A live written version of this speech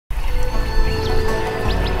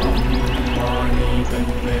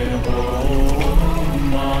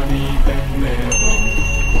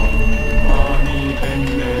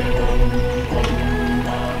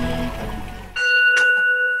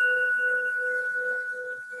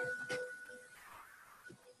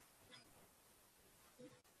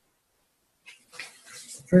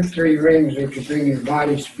first three rings are to bring your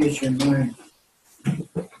body, speech, and mind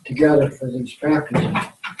together for these practices.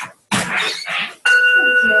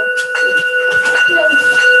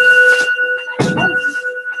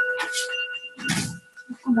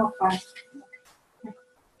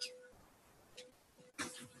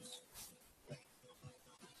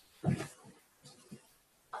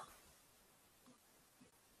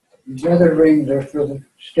 These other rings are for the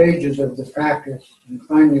stages of the practice. And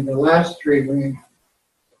finally, the last three rings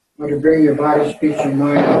are to bring your body, speech, and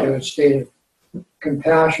mind into a state of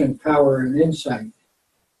compassion, power, and insight.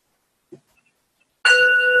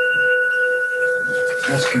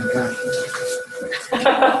 That's compassion.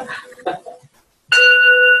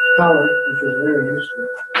 Power, which is very useful.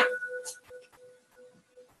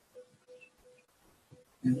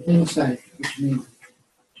 And insight, which means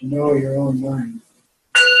to know your own mind.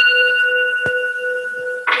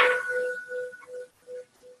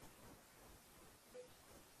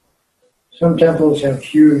 Some temples have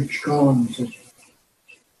huge columns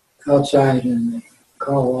outside, and they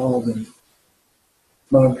call all the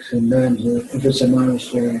monks and nuns, if it's a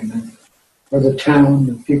monastery, or the town,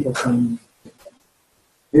 the people come.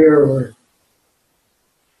 Here we're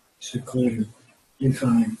secluded,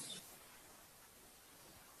 defined.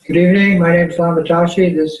 Good evening, my name is Lama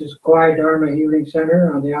Tashi. This is Kauai Dharma Healing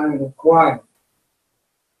Center on the island of Kauai.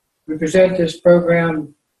 We present this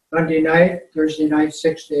program Monday night, Thursday night,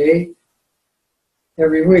 6 to 8,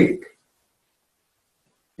 every week.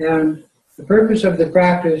 And the purpose of the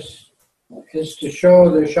practice is to show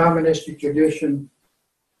the shamanistic tradition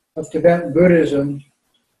of Tibetan Buddhism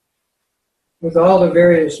with all the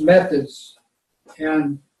various methods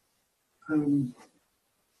and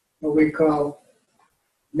what we call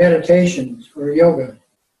meditations or yoga.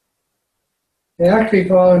 They actually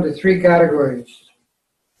fall into three categories.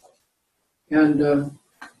 And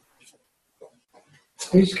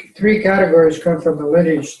these three categories come from a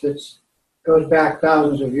lineage that goes back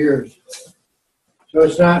thousands of years. So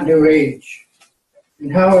it's not New Age.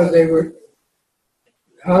 And how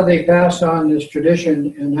they pass on this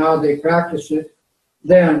tradition and how they practice it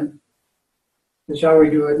then is how we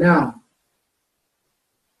do it now.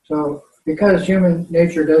 So because human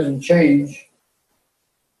nature doesn't change,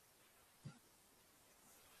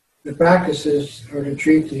 the practices are to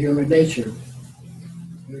treat the human nature.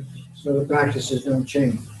 So the practices don't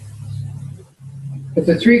change. But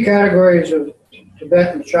the three categories of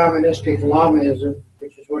Tibetan shamanistic Lamaism,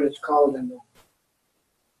 which is what it's called in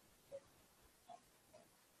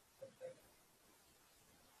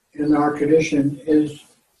our tradition, is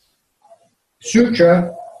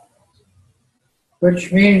sutra,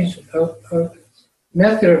 which means a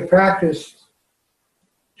method of practice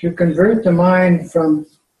to convert the mind from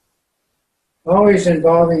always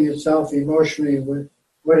involving itself emotionally with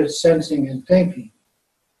what it's sensing and thinking.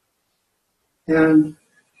 And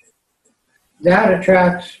that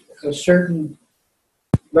attracts a certain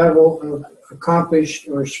level of accomplished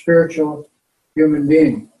or spiritual human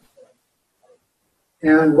being.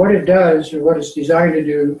 And what it does, or what it's designed to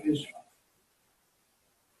do, is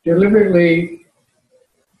deliberately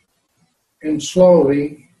and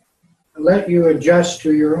slowly let you adjust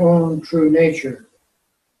to your own true nature.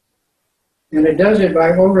 And it does it by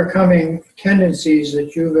overcoming tendencies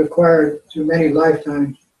that you've acquired through many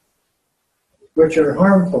lifetimes, which are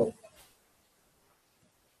harmful.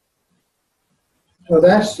 So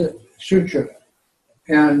that's the sutra.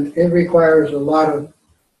 And it requires a lot of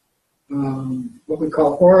what we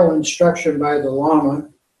call oral instruction by the Lama.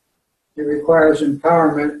 It requires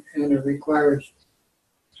empowerment, and it requires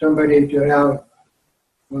somebody to have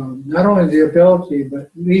not only the ability,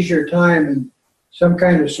 but leisure time and some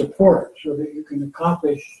kind of support so that you can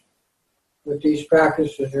accomplish what these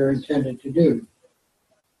practices are intended to do.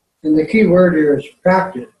 And the key word here is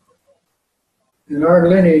practice. In our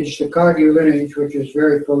lineage, the Kagyu lineage, which is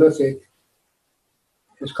very prolific,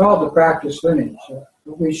 is called the practice lineage. So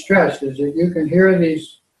what we stress is that you can hear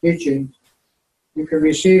these teachings, you can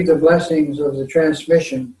receive the blessings of the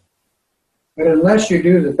transmission, but unless you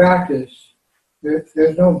do the practice,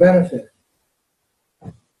 there's no benefit.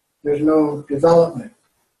 There's no development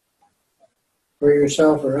for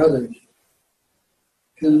yourself or others.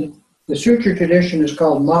 And the sutra tradition is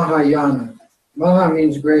called Mahayana. Maha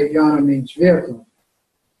means great, yana means vehicle.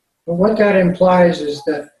 But what that implies is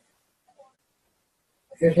that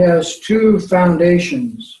it has two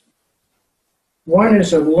foundations. One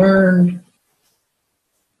is a learned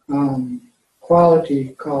quality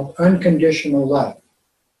called unconditional love,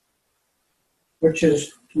 which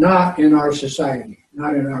is not in our society,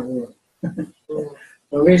 not in our world.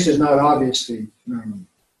 At least it's not obviously normal.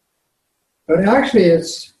 But actually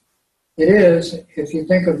it's It is, if you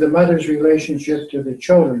think of the mother's relationship to the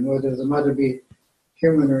children, whether the mother be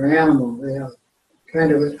human or animal, they have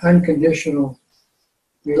kind of an unconditional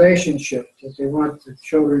relationship that they want the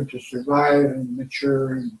children to survive and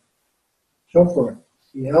mature and so forth,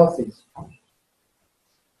 be healthy.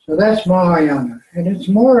 So that's Mahayana. And it's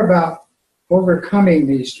more about overcoming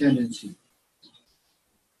these tendencies.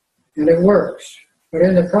 And it works. But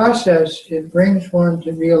in the process, it brings one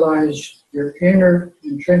to realize your inner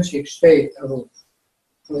intrinsic state of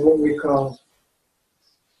what we call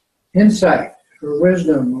insight or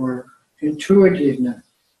wisdom or intuitiveness.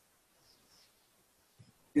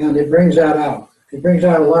 And it brings that out. It brings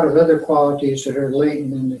out a lot of other qualities that are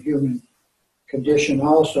latent in the human condition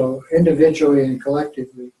also, individually and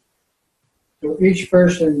collectively. So each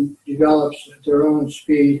person develops at their own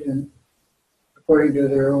speed and according to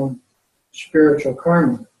their own spiritual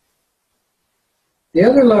karma. The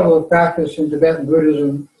other level of practice in Tibetan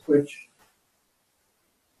Buddhism, which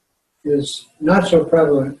is not so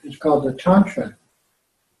prevalent, is called the Tantra.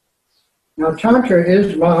 Now, Tantra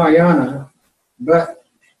is Mahayana, but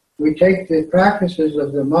we take the practices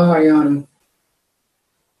of the Mahayana,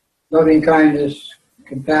 loving kindness,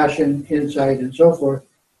 compassion, insight, and so forth,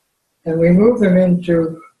 and we move them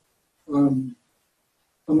into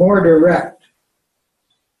a more direct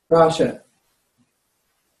process.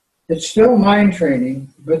 It's still mind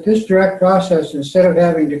training, but this direct process, instead of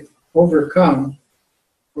having to overcome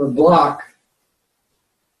or block,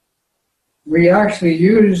 we actually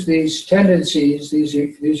use these tendencies,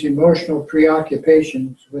 these emotional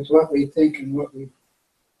preoccupations with what we think and what we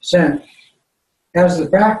sense as the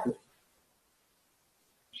practice.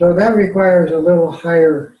 So that requires a little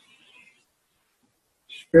higher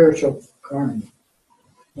spiritual karma.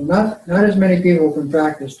 Well, not as many people can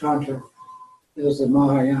practice Tantra as the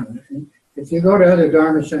Mahayana. And if you go to other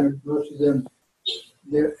Dharma centers, most of them,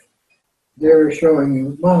 they're showing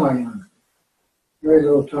you Mahayana, very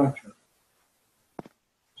little Tantra.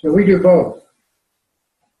 So we do both.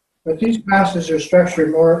 But these classes are structured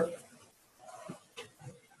more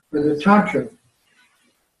for the Tantra.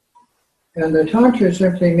 And the Tantra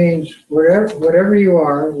simply means whatever you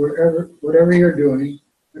are, whatever you're doing,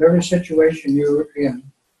 whatever situation you're in,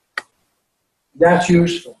 that's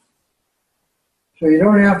useful. So you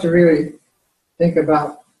don't have to really think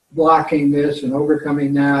about blocking this and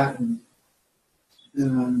overcoming that and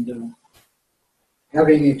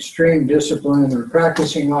having extreme discipline or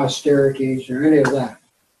practicing austerities or any of that.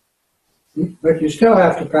 But you still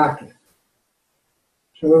have to practice.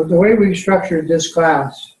 So the way we've structured this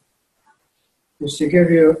class is to give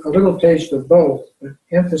you a little taste of both, but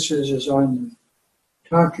emphasis is on the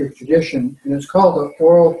Tantric tradition, and it's called the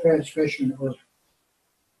oral transmission or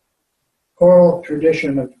oral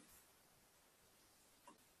tradition of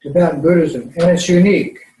Tibetan Buddhism, and it's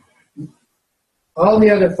unique. All the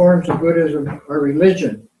other forms of Buddhism are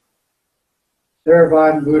religion,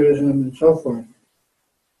 Theravada Buddhism, and so forth.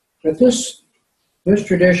 But this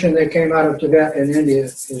tradition that came out of Tibet and India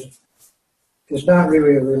is not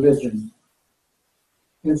really a religion.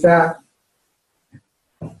 In fact,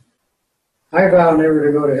 I vow never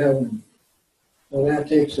to go to heaven. So that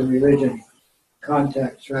takes the religion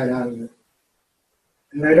context right out of it.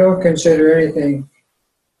 And I don't consider anything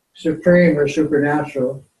supreme or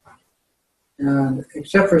supernatural. And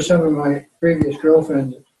except for some of my previous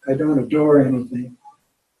girlfriends, I don't adore anything.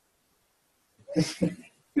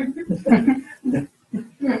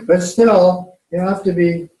 But still, you have to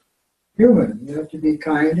be human. You have to be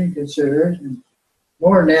kind and considerate, and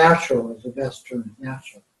more natural is the best term,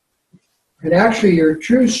 natural. And actually, your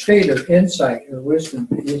true state of insight or wisdom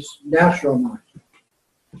is natural mind.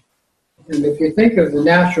 And if you think of the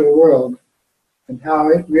natural world and how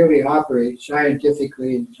it really operates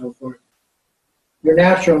scientifically and so forth, your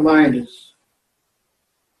natural mind is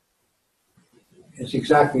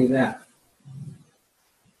exactly that.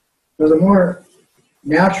 So the more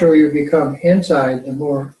natural you become inside, the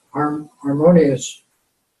more harmonious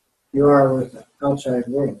you are with the outside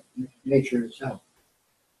world, nature itself.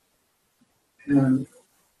 And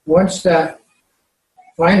once that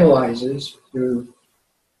finalizes through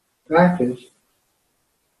practice,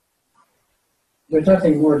 there's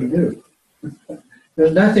nothing more to do.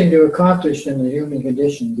 There's nothing to accomplish in the human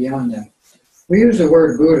condition beyond that. We use the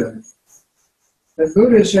word Buddha, but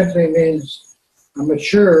Buddha simply means a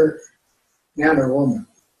mature man or woman,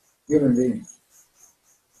 human being.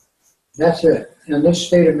 That's it. And this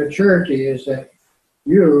state of maturity is that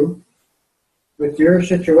you, with your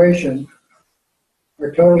situation,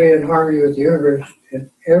 are totally in harmony with the universe and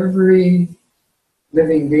every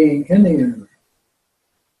living being in the universe.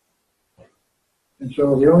 And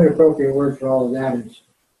so the only appropriate word for all of that is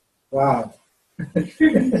Wow.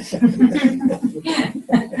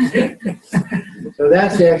 So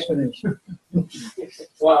that's the explanation.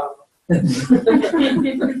 Wow.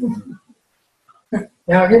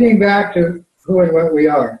 Now, getting back to who and what we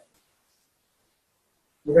are,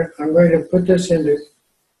 I'm going to put this into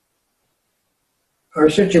our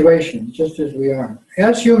situation, just as we are.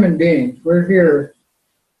 As human beings, we're here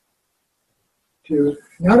to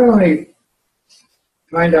not only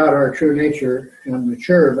find out our true nature and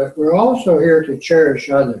mature, but we're also here to cherish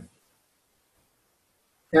others.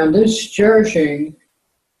 And this cherishing,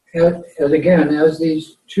 as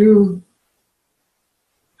these two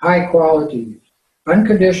high qualities,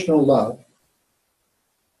 unconditional love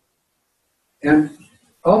and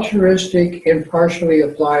altruistic, impartially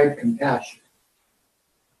applied compassion.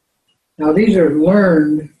 Now, these are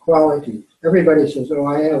learned qualities. Everybody says, oh,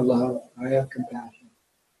 I have love, I have compassion.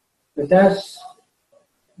 But that's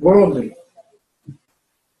worldly.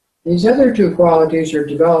 These other two qualities are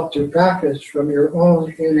developed through practice from your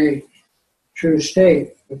own innate true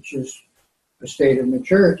state, which is a state of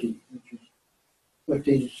maturity, which is what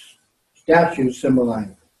these statues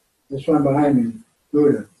symbolize. This one behind me,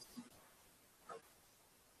 Buddha.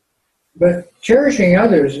 But cherishing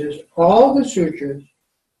others is all the sutras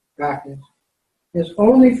practice is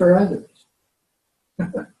only for others.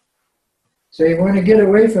 So you want to get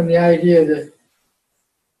away from the idea that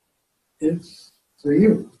it's for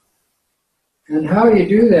you. And how you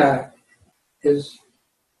do that is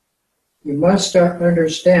you must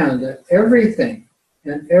understand that everything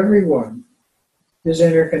and everyone is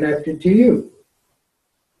interconnected to you.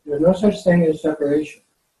 There's no such thing as separation,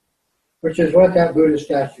 which is what that Buddha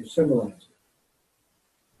statue symbolizes.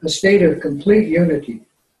 A state of complete unity.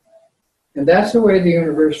 And that's the way the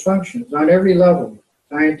universe functions on every level,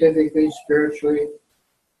 scientifically, spiritually,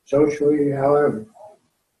 socially, however.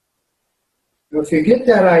 So if you get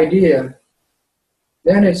that idea,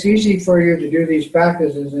 then it's easy for you to do these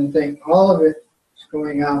practices and think all of it is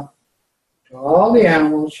going out to all the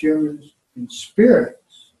animals, humans, and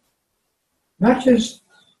spirits. Not just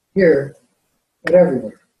here, but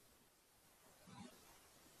everywhere.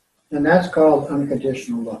 And that's called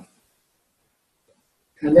unconditional love.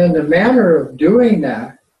 And then the manner of doing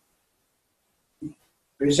that,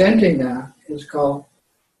 presenting that, is called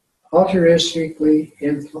altruistically,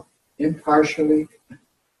 impartially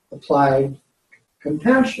applied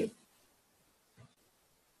compassion.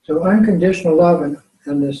 So unconditional love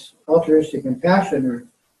and this altruistic compassion are,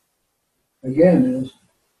 again, is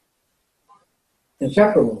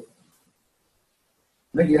inseparable.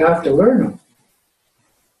 But you have to learn them.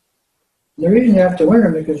 The reason you have to learn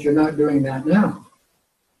them is because you're not doing that now.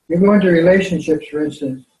 You go into relationships, for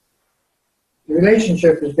instance, the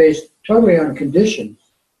relationship is based totally on conditions.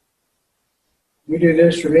 You do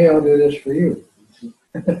this for me, I'll do this for you.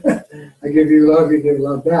 I give you love, you give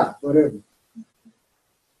love back, whatever.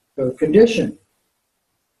 So condition.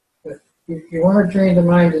 But you want to train the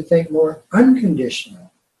mind to think more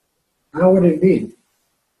unconditional. How would it be?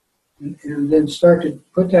 And then start to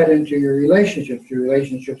put that into your relationships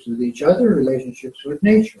with each other, relationships with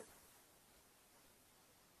nature.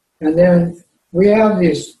 And then we have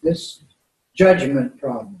this judgment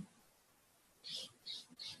problem.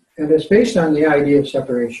 And it's based on the idea of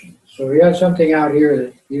separation. So we have something out here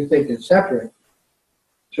that you think is separate.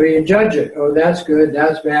 So you judge it. Oh, that's good,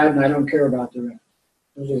 that's bad, and I don't care about the rest.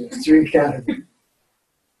 Those are the three categories.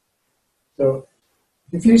 So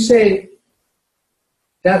if you say,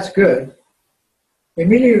 that's good,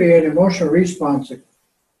 immediately an emotional response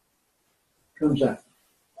comes up.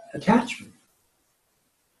 Attachment.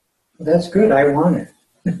 Well, that's good, I want it.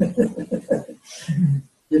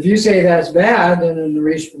 If you say that's bad, then an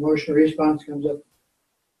emotional response comes up.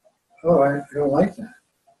 Oh, I don't like that.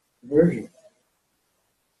 Aversion.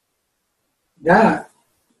 That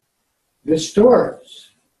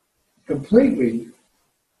distorts completely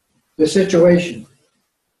the situation,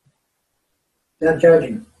 that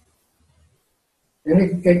judgment.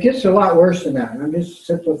 And it gets a lot worse than that. I'm just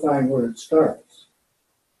simplifying where it starts.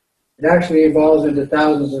 It actually evolves into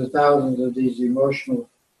thousands and thousands of these emotional,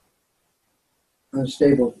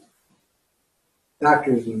 unstable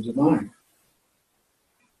factors of the mind.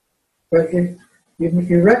 But if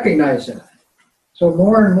you recognize that, so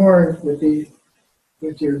more and more with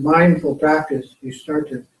your mindful practice, you start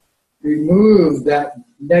to remove that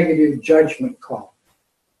negative judgment call.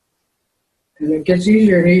 And it gets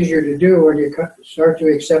easier and easier to do when you start to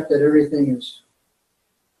accept that everything is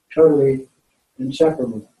totally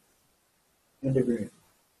inseparable, integrated.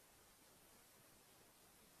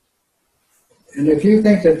 And if you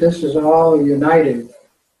think that this is all united,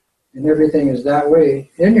 and everything is that way,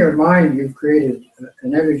 in your mind you've created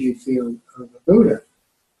an energy field of a Buddha.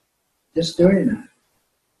 Just doing that.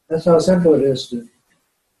 That's how simple it is to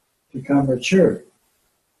become mature.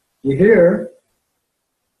 You hear,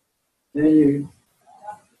 then you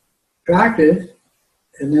practice,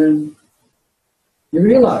 and then you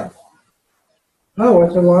realize, oh,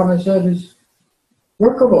 what the Lama said is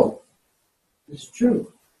workable. It's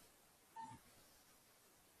true.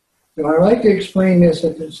 So I like to explain this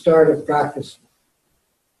at the start of practice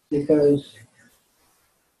because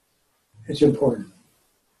it's important.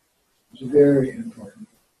 It's very important.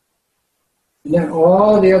 And then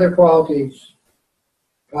all the other qualities,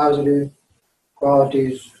 positive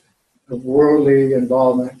qualities of worldly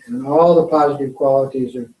involvement, and all the positive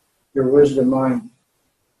qualities of your wisdom mind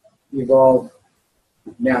evolve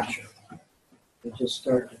naturally. They just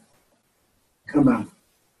start to come out.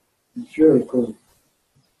 It's really cool.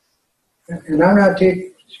 And I'm not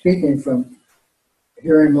speaking from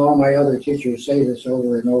hearing all my other teachers say this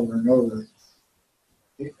over and over and over.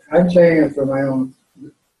 I'm saying it for my own,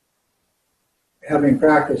 having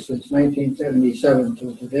practiced since 1977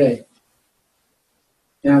 till today.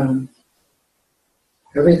 And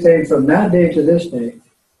everything from that day to this day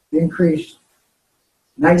increased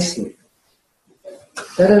nicely.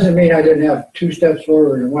 That doesn't mean I didn't have 2 steps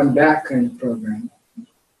forward and 1 back kind of program.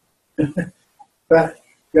 But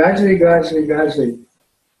gradually,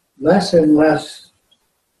 less and less,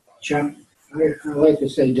 I like to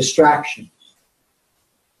say, distractions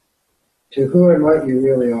to who and what you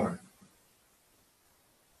really are.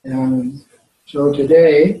 And so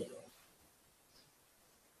today,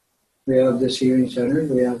 we have this healing center,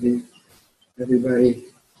 we have everybody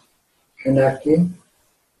connecting.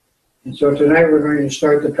 And so tonight we're going to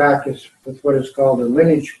start the practice with what is called a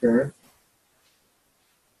lineage prayer,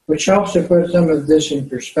 which helps to put some of this in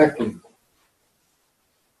perspective.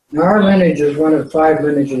 Now our lineage is one of 5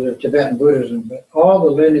 lineages of Tibetan Buddhism, but all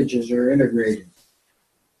the lineages are integrated.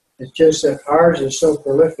 It's just that ours is so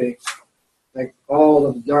prolific, like all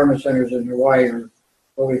of the Dharma centers in Hawaii are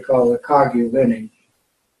what we call the Kagyu lineage,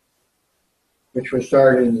 which was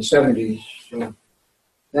started in the 70s. So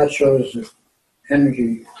that shows the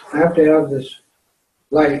energy. I have to have this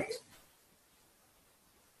light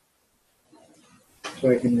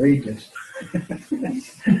so I can read this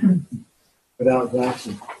without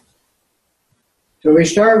glasses. So we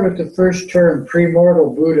start with the first term,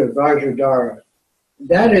 premortal Buddha Vajradhara.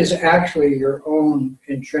 That is actually your own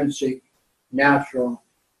intrinsic natural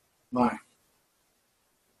mind.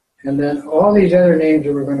 And then all these other names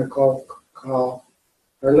that we're going to call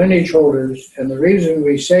are lineage holders, and the reason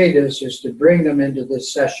we say this is to bring them into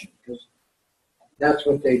this session, because that's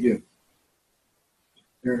what they do.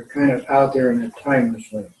 They're kind of out there in a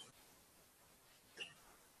timeless way.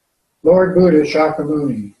 Lord Buddha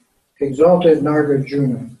Shakyamuni, Exalted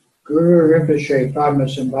Nagarjuna, Guru Rinpoche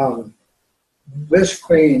Padmasambhava, Bliss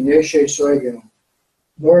Queen Yeshe Soyga,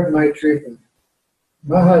 Lord Maitrika,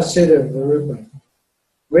 Mahasiddha Varupa,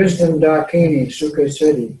 Wisdom Dakini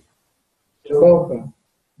Sukhasiddhi, Tilopa,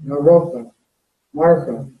 Naropa,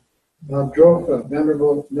 Marfa, Navdropa,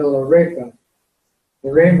 Venerable Milarepa, the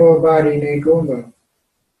Rainbow Body Negumba,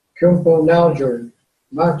 Kyumpo Naljor,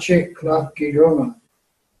 Machik Klapkidroma,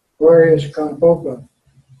 Glorious Kampopa,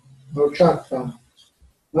 Ochakpa,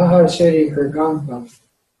 Mahasiddhi Kurgampa,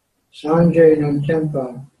 Sanjay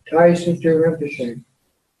Namtempa, Tai Situ Rinpoche,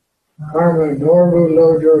 Karma Norbu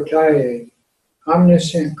Lojo Taye,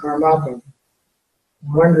 Omniscient Karmapa,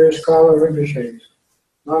 Wondrous Kala Rinpoche,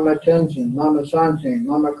 Lama Tenzin, Lama Santin,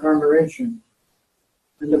 Lama Karma Rinchen,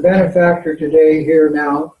 and the benefactor today here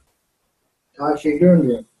now, Tashi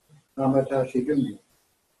Dundra, Lama Tashi Dundra.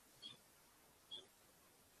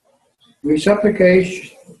 We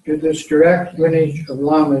supplicate to this direct lineage of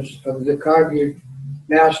lamas, of the Kagyu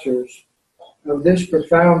masters, of this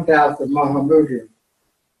profound path of Mahamudra.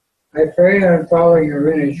 I pray on following your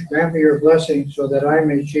lineage, grant me your blessing so that I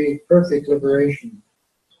may achieve perfect liberation.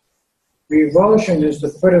 Revulsion is the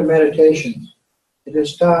foot of meditation. It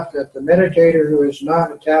is taught that the meditator who is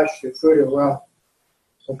not attached to food or wealth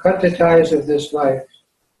will cut the ties of this life.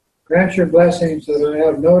 Grant your blessing so that I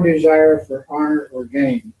have no desire for honor or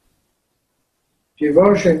gain.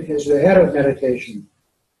 Devotion is the head of meditation.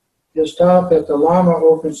 It is taught that the Lama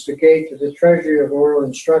opens the gate to the treasury of oral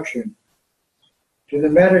instruction. To the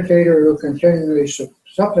meditator who continually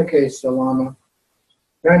supplicates the Lama,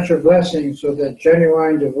 grant your blessing so that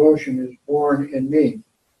genuine devotion is born in me.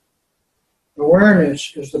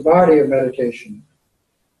 Awareness is the body of meditation.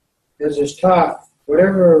 As is taught,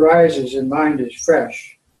 whatever arises in mind is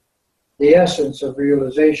fresh, the essence of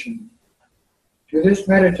realization. To this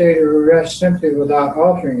meditator who rests simply without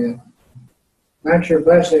altering it, grant your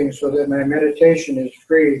blessings so that my meditation is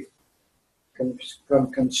free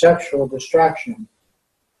from conceptual distraction.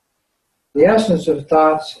 The essence of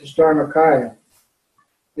thoughts is Dharmakaya.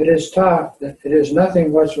 It is taught that it is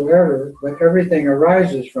nothing whatsoever, but everything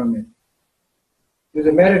arises from it. To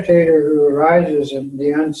the meditator who arises in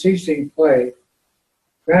the unceasing play,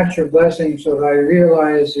 grant your blessing so that I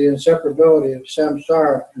realize the inseparability of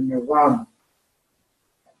samsara and nirvana.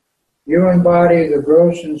 You embody the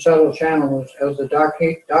gross and subtle channels as the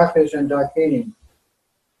Dakinis and Dakini.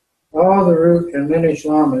 All the root and lineage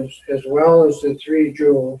lamas, as well as the three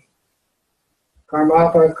jewels,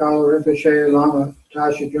 Karmapa, Kala, Rinpoche, Lama,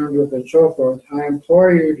 Tashi, Jundup, and so forth, I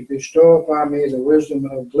implore you to bestow upon me the wisdom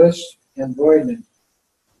of bliss and voidness.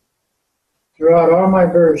 Throughout all my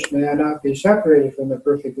births, may I not be separated from the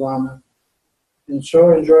perfect Lama, and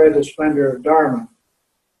so enjoy the splendor of Dharma.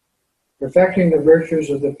 Perfecting the virtues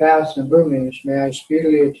of the paths and bhumis, may I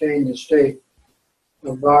speedily attain the state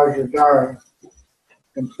of Vajradhara,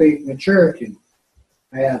 complete maturity.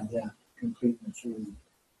 I add that, complete maturity.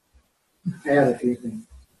 I add a few things.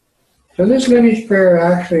 So this lineage prayer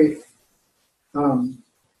actually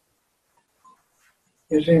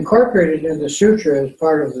is incorporated in the sutra as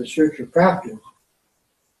part of the sutra practice.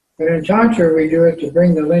 But in Tantra, we do it to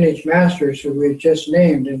bring the lineage masters who we've just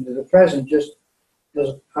named into the present, just as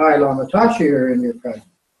I, Lama Tashi, are in your presence.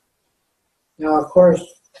 Now, of course,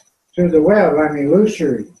 through the web, I'm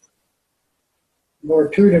illusory, more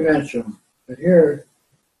two-dimensional. But here,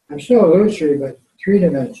 I'm still illusory, but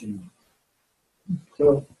three-dimensional.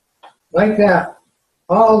 So, like that,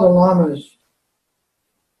 all the lamas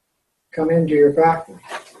come into your practice.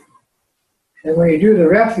 And when you do the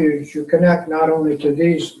refuge, you connect not only to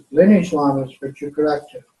these lineage lamas, but you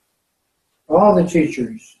connect to all the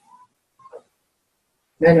teachers,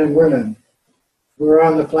 men and women, who are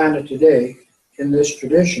on the planet today in this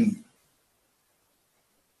tradition.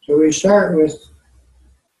 So we start with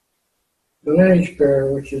the lineage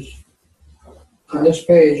prayer, which is on this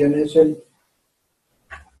page, and it's in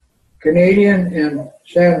Canadian and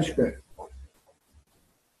Sanskrit.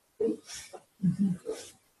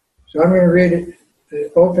 So I'm going to read it,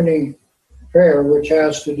 the opening prayer, which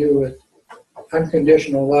has to do with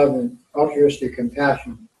unconditional love and altruistic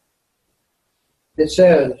compassion. It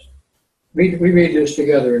says, we read this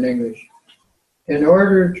together in English. In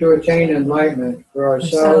order to attain enlightenment for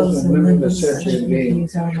ourselves and limitless sentient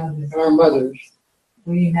beings, our mothers,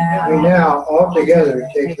 we now all together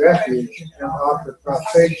take refuge and offer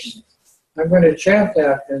prostration. I'm going to chant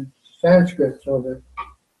that in Sanskrit so that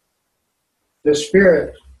the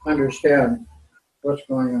spirit understands what's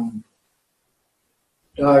going on.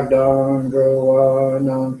 Dagdang Drowa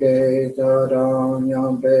Namke Tadang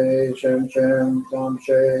Yampe Shem Shem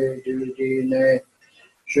Tamshe Didine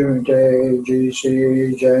Shunte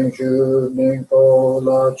GC Jangshu Ningpo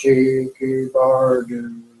La Chi Ki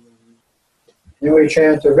Bardu. Then we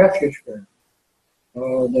chant the refuge prayer.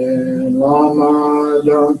 Oden Lama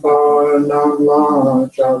Dampa Nam La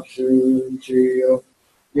Chapsu Chio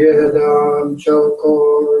Yedam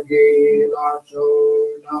Chokor Gi La Cho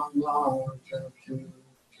Nam La Chapsu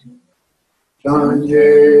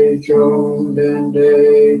Sanjay Chom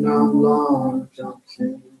Dende Nam La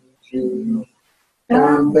Chapsu Chio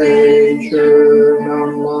Dampe Chur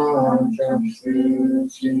Nam La Chapsu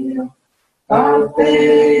Chio Dampe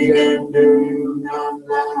Gendu Nam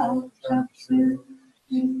La Chapsu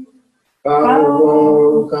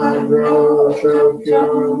Pavo Kandro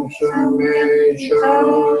Shokyum Sume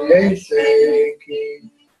Sho Yese Ki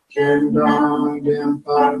Chendang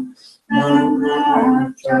Dempa Nam La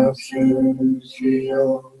Chapsu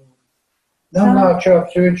Chio. Nam La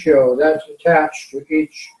Chapsu Chio, that's attached to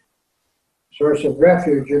each source of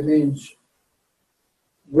refuge. It means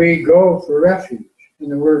we go for refuge.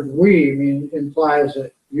 And the word we implies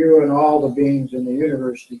that you and all the beings in the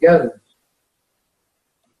universe together.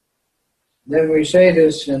 Then we say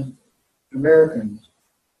this in Americans.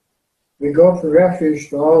 We go for refuge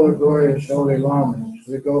to all the glorious holy lamas.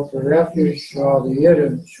 We go for refuge to all the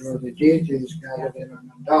yidams, or the deities gathered in a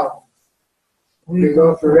mandala. We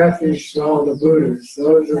go for refuge to all the Buddhas,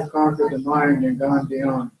 those who have conquered the mind and gone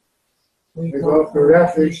beyond. We go for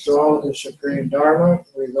refuge to all the supreme Dharma.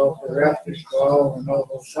 We go for refuge to all the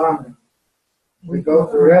noble Sangha. We go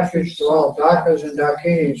for refuge to all Dakas and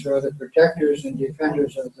Dakinis, who are the protectors and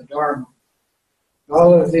defenders of the Dharma.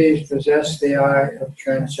 All of these possess the eye of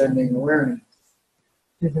transcending awareness.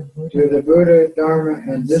 To the Buddha, Dharma,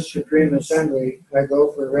 and this Supreme Assembly, I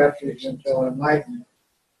go for refuge until enlightenment.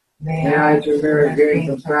 May I, through merit gained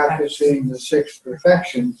from practicing the six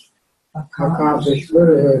perfections, accomplish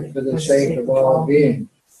Buddhahood for the sake of all beings.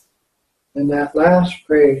 And that last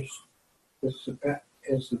phrase is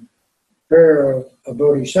the prayer of a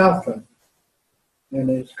bodhisattva, and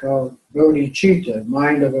it's called bodhicitta,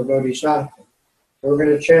 mind of a bodhisattva. So we're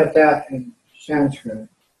going to chant that in Sanskrit.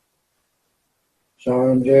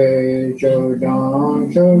 Sanjay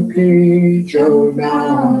Chodang Choki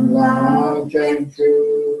Chodang La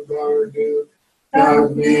Chanchu Bardu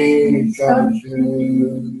Dagni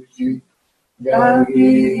Chanchu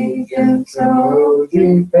Jagi Jancho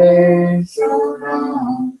Jipe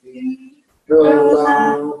Sonam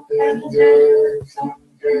Dolam Pinjay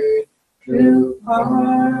Sanjay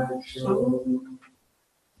Trupasho.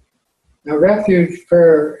 Now, refuge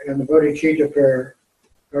prayer and the bodhicitta prayer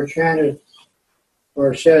are chanted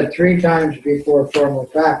or said 3 times before formal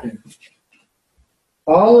practice.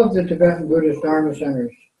 All of the Tibetan Buddhist Dharma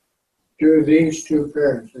centers do these 2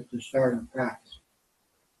 prayers at the start of practice.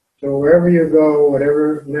 So wherever you go,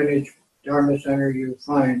 whatever lineage Dharma center you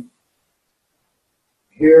find,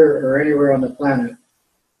 here or anywhere on the planet,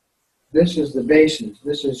 this is the basis.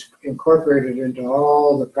 This is incorporated into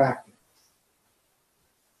all the practice.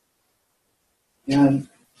 And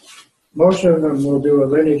most of them will do a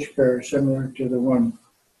lineage prayer similar to the one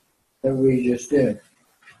that we just did.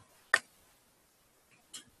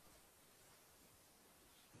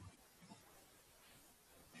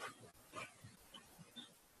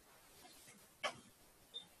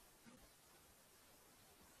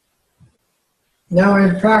 Now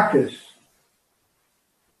in practice,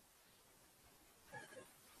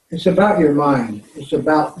 it's about your mind. It's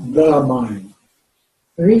about the mind.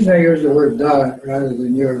 The reason I use the word the rather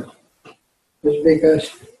than your is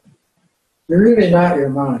because you're really not your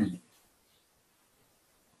mind.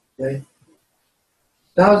 Okay?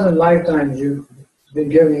 1,000 lifetimes you've been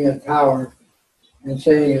giving it power and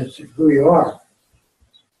saying it's who you are.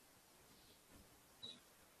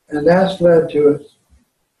 And that's led to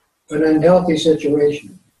an unhealthy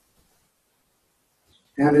situation.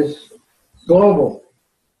 And it's global.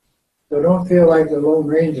 So don't feel like the Lone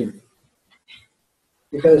Ranger.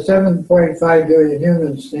 Because 7.5 billion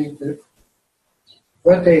humans think that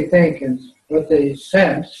what they think and what they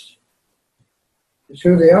sense is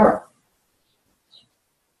who they are.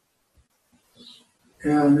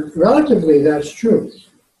 And relatively that's true.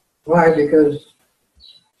 Why? Because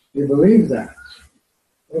you believe that.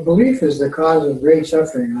 Well, belief is the cause of great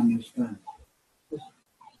suffering on this planet.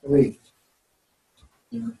 Belief.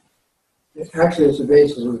 Actually, it's the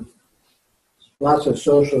basis of lots of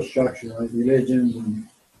social structure, like religions and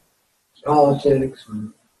politics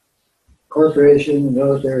and corporations,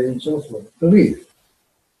 military, and so forth. Belief.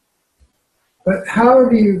 But how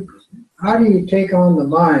do you take on the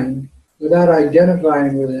mind without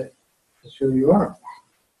identifying with it as who you are?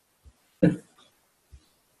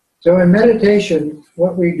 So in meditation,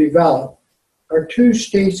 what we develop are 2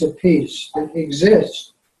 states of peace that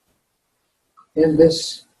exist in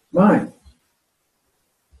this mind.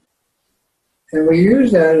 And we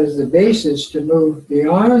use that as the basis to move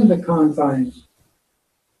beyond the confines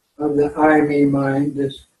of the I, me mind,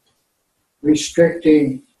 this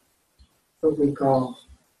restricting, what we call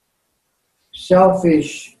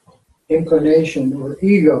selfish inclination or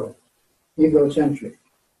egocentric.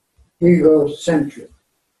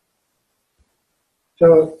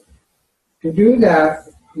 So to do that,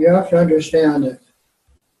 you have to understand that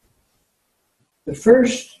the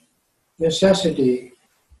first necessity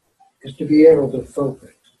is to be able to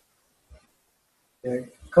focus. Okay?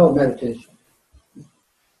 It's called meditation.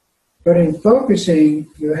 But in focusing,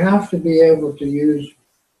 you have to be able to use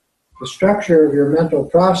the structure of your mental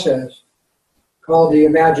process called the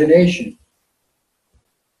imagination.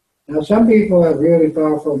 Now, some people have really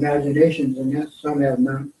powerful imaginations, and yet some have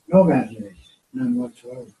no imagination, none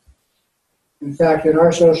whatsoever. In fact, in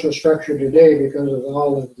our social structure today, because of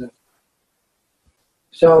all of the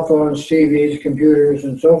cell phones, TVs, computers,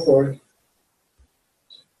 and so forth,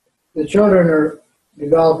 the children are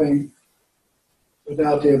developing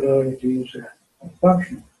without the ability to use that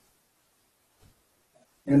function.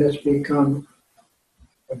 And it's become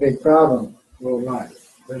a big problem worldwide,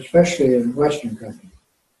 especially in Western countries.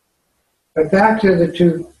 But back to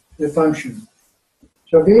the function.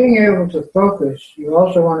 So being able to focus, you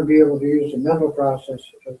also want to be able to use the mental process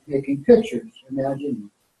of making pictures, imagining.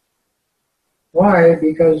 Why?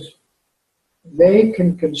 Because they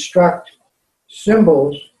can construct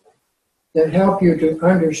symbols that help you to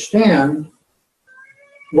understand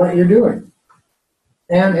what you're doing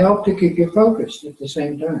and help to keep you focused at the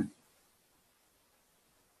same time.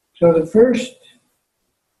 So the first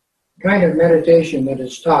kind of meditation that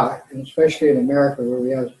is taught, and especially in America where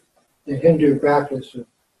we have the Hindu practice of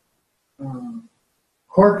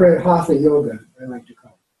corporate hatha yoga, I like to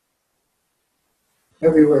call it.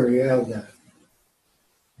 Everywhere you have that.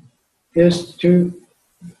 Is to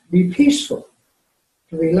be peaceful,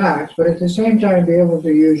 to relax, but at the same time be able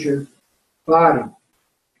to use your body,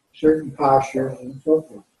 certain postures and so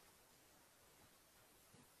forth.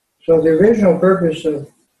 So the original purpose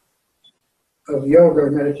of yoga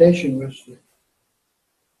or meditation was to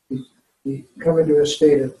come into a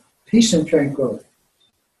state of peace and tranquility.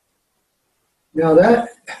 Now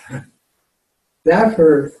that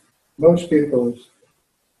for most people is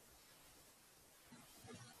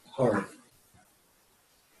hard,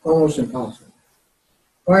 almost impossible.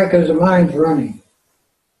 Why? Because the mind's running.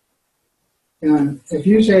 And if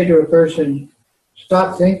you say to a person,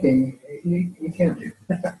 stop thinking, you can't do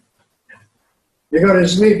it. You go to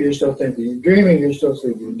sleep, you're still thinking. You're dreaming, you're still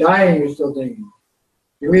sleeping. You're dying, you're still thinking.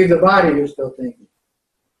 You leave the body, you're still thinking.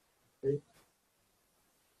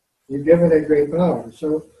 You're given it great power.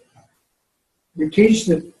 So you teach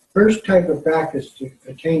the first type of practice to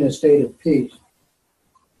attain a state of peace,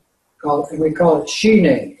 and we call it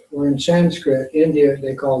Shinay, or in Sanskrit, India,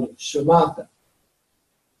 they call it samatha.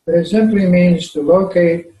 But it simply means to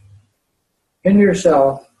locate in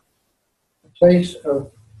yourself a place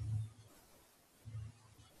of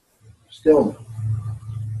stillness,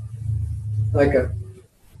 like a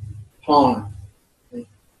pond. You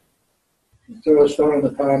throw a stone in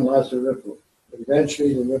the pond, lots of ripples. But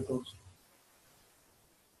eventually the ripples,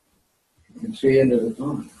 you can see into the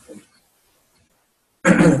pond.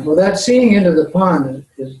 Well, that seeing into the pond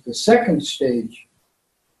is the second stage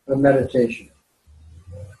of meditation.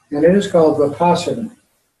 And it is called vipassana.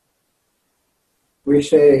 We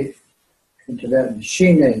say in Tibetan,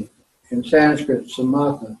 Shinay, in Sanskrit,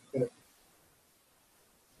 samatha.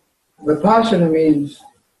 Vipassana means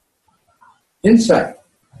insight.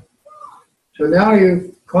 So now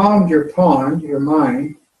you've calmed your pond, your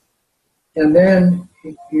mind, and then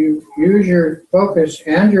you use your focus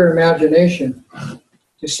and your imagination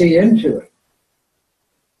to see into it.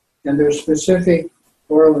 And there's specific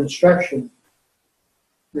oral instruction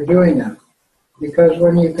for doing that. Because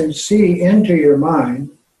when you can see into your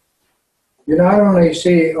mind, you not only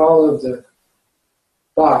see all of the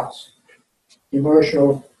thoughts,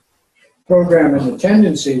 emotional programming and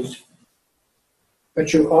tendencies,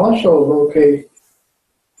 but you also locate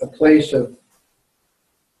a place of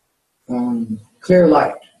clear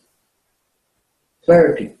light,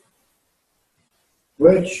 clarity,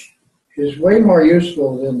 which is way more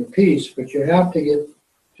useful than the peace, but you have to get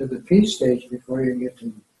to the peace stage before you get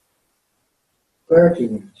to clarity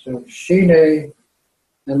with it. So Shinay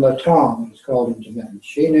and Lhatong is called in Tibetan.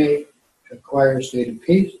 Shinay acquires state of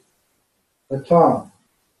peace, Lhatong.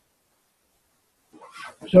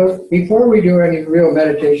 So before we do any real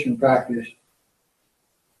meditation practice,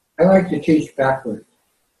 I like to teach backwards.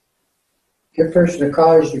 Give a person a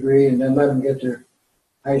college degree and then let them get their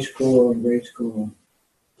high school and grade school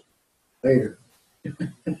later.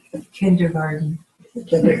 Kindergarten.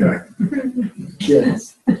 Kindergarten.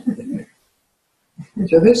 Yes.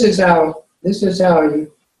 So this is how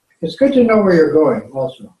you, it's good to know where you're going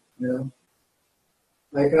also, you know.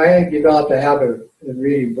 Like I developed a habit of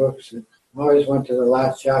reading books. I always went to the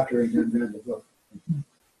last chapter and then read the book.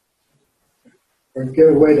 Or give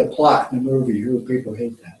away the plot in a movie. Who people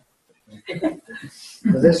hate that.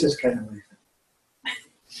 So this is kind of like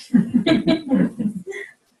that.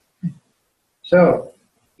 So,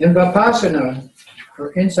 in Vipassana,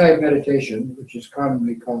 or insight meditation, which is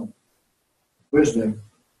commonly called wisdom,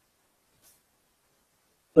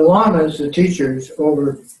 the Lamas, the teachers,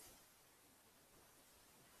 over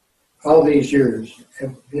all these years,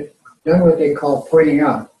 have done what they call pointing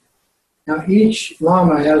out. Now, each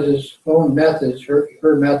Lama has his own methods,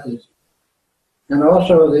 her methods, and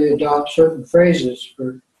also they adopt certain phrases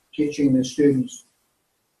for teaching the students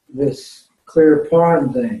this clear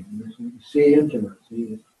pond thing, see into it,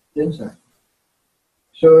 see insight.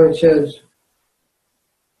 So it says,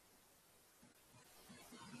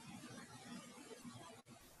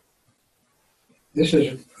 this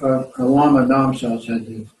is a Lama Namsal said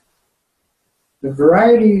this, the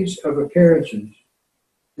varieties of appearances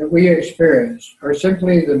that we experience are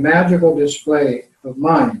simply the magical display of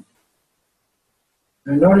mind.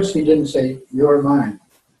 And notice he didn't say your mind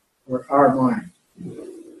or our mind.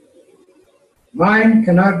 Mind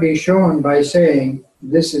cannot be shown by saying,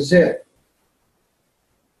 this is it.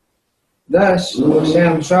 Thus,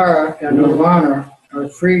 samsara and nirvana are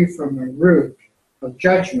free from the root of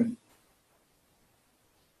judgment.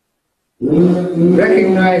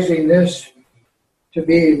 Recognizing this to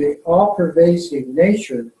be the all-pervasive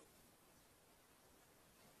nature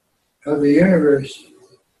of the universe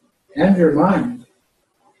and your mind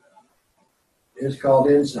is called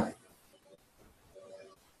insight.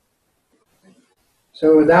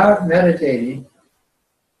 So without meditating,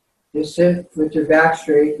 you sit with your back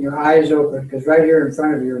straight and your eyes open, because right here in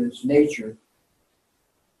front of you is nature,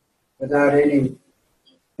 without any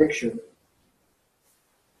picture.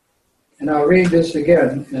 And I'll read this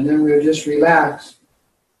again, and then we'll just relax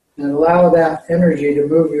and allow that energy to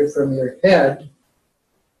move you from your head,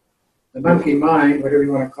 the monkey mind, whatever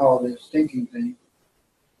you want to call this thinking thing,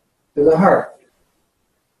 to the heart.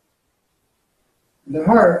 And the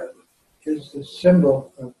heart is the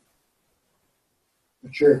symbol of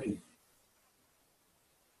maturity.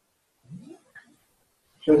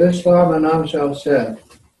 So this Lama Namsal said,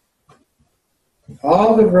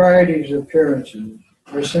 all the varieties of appearances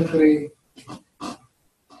are simply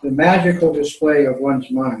the magical display of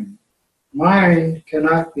one's mind. Mind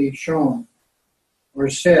cannot be shown or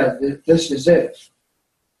said that this is it.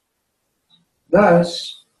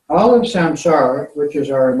 Thus, all of samsara, which is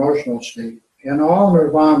our emotional state, and all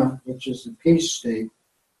nirvana, which is the peace state,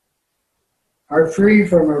 are free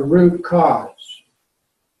from a root cause.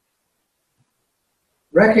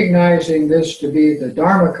 Recognizing this to be the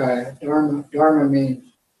Dharmakaya, Dharma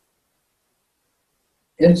means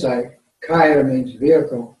insight, Kaya means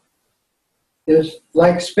vehicle, is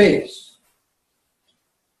like space.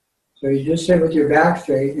 So you just sit with your back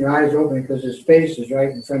straight and your eyes open because the space is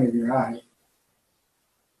right in front of your eyes.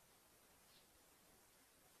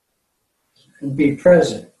 And be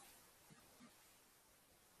present.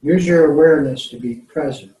 Use your awareness to be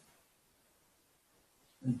present.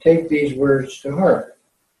 And take these words to heart.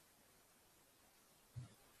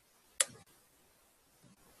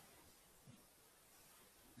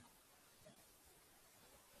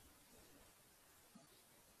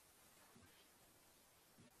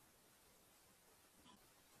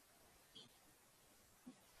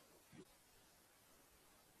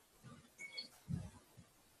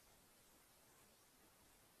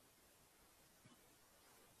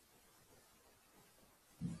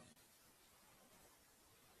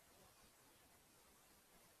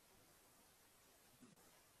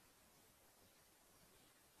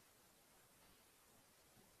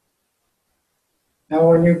 Now,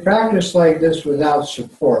 when you practice like this without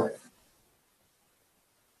support,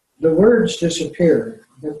 the words disappear,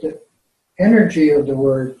 but the energy of the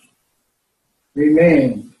words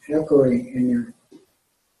remain echoing in your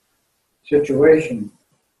situation.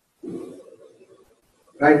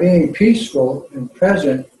 By being peaceful and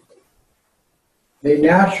present, they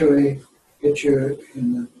naturally get you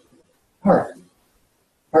in the heart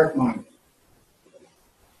mind.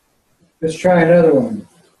 Let's try another one.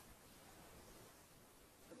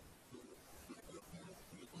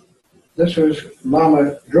 This was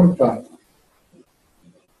Lama Drumpa.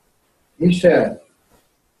 He said,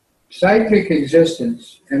 cyclic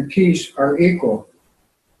existence and peace are equal,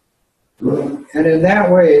 and in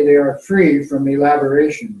that way they are free from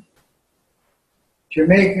elaboration. To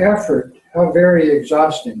make effort, how very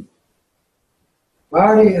exhausting.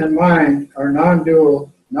 Body and mind are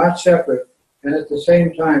non-dual, not separate, and at the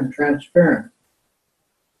same time transparent.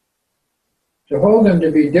 To hold them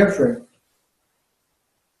to be different,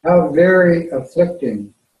 how very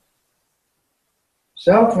afflicting.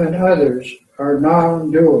 Self and others are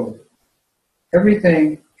non-dual,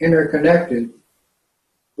 everything interconnected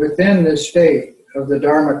within the state of the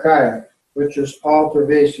Dharmakaya, which is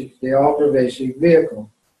all-pervasive, the all-pervasive vehicle.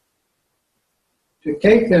 To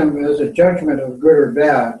take them as a judgment of good or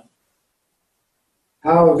bad,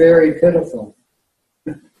 how very pitiful.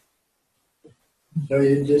 So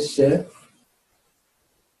you just sit,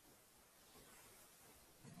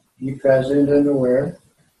 be present and aware.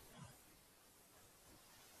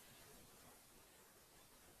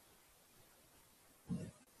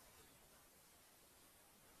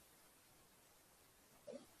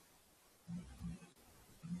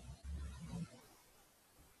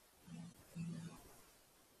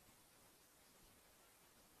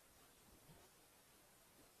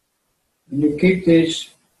 And you keep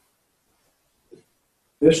this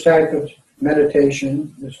type of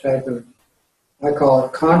meditation, this type of, I call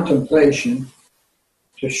it contemplation,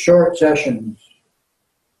 to short sessions,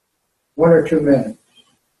 1 or 2 minutes.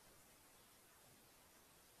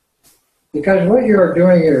 Because what you are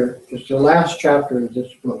doing here is the last chapter of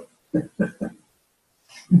this book,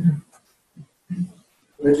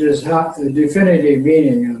 which is the definitive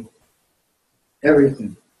meaning of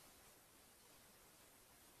everything.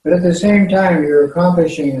 But at the same time, you're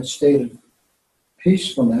accomplishing a state of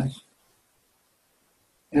peacefulness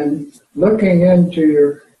and looking into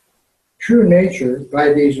your true nature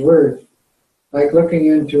by these words, like looking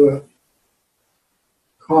into a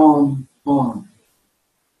calm on.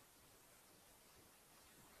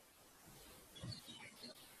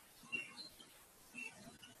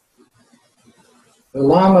 The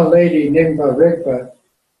Lama lady Nimba Rigpa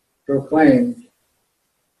proclaimed,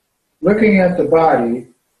 looking at the body,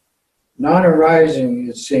 non-arising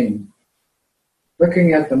is seen.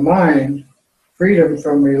 Looking at the mind, freedom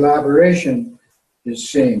from elaboration is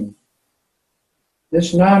seen.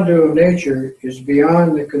 This non-dual nature is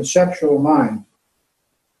beyond the conceptual mind.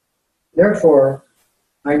 Therefore,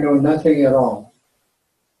 I know nothing at all.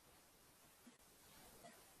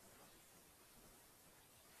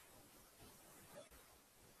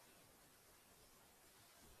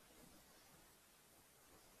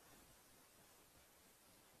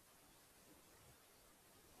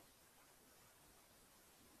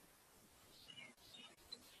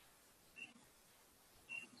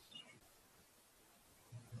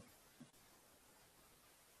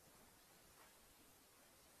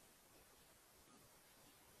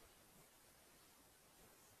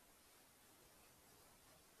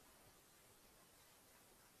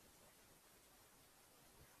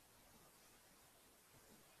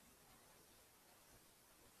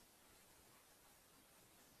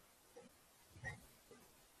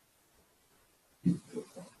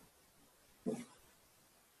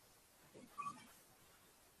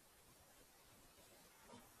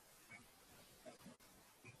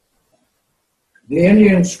 The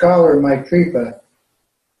Indian scholar Maitrapa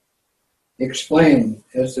explained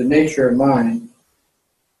as the nature of mind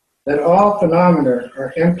that all phenomena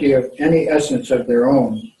are empty of any essence of their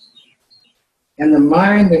own, and the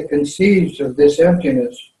mind that conceives of this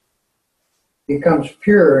emptiness becomes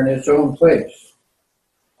pure in its own place.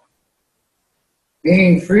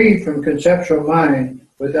 Being free from conceptual mind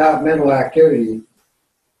without mental activity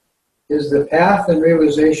is the path and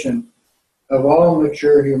realization of all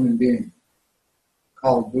mature human beings,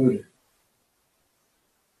 called Buddha.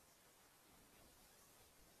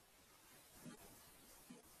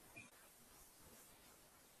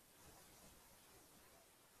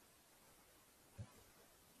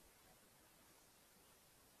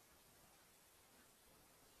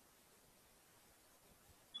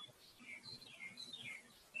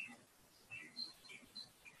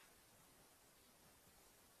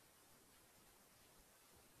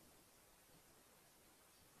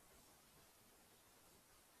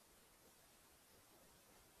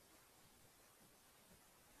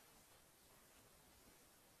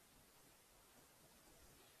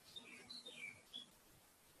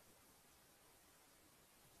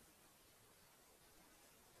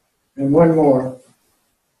 And one more.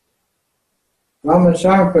 Lama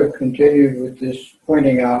Tsongkhapa continued with this,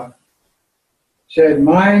 pointing out, said,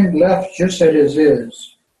 mind left just as it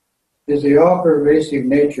is the all-pervasive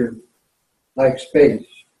nature like space.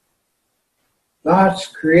 Thoughts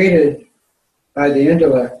created by the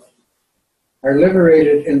intellect are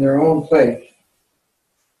liberated in their own place.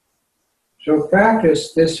 So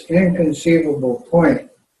practice this inconceivable point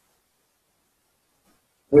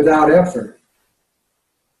without effort.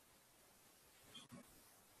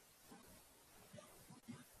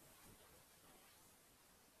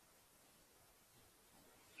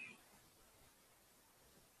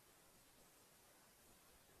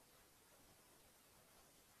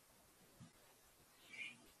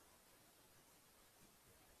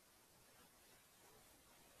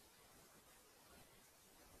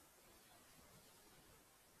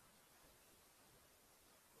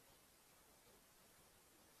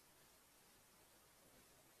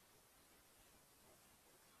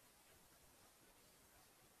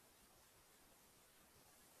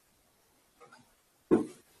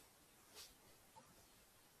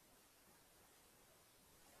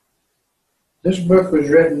 This book was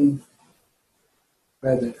written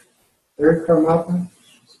by the third Karmapa,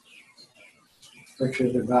 which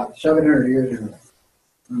is about 700 years ago,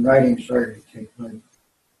 when writing started to take place,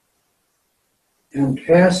 and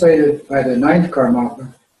translated by the ninth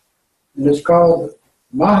Karmapa, and it's called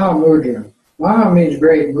Maha Mudra. Maha means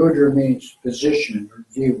great, Mudra means position or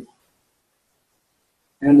view.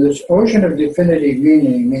 And this ocean of definitive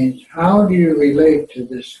meaning means how do you relate to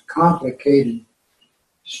this complicated,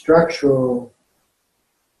 structural,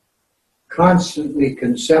 constantly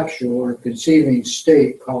conceptual or conceiving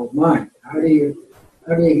state called mind? How do you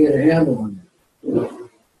get a handle on it?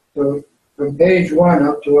 So from page 1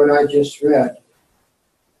 up to what I just read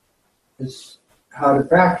is how to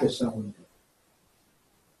practice all of it.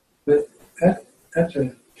 But that's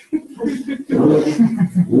a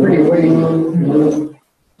pretty weighty.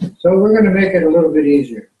 So we're going to make it a little bit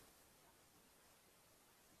easier.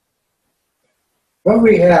 What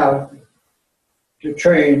we have to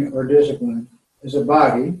train or discipline is a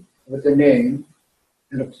body with a name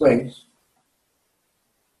and a place.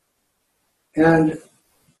 And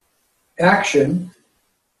action,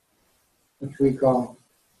 which we call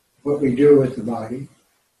what we do with the body.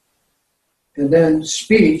 And then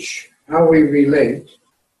speech, how we relate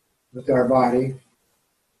with our body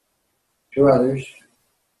to others.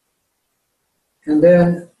 And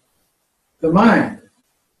then the mind.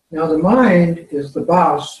 Now the mind is the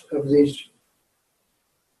boss of these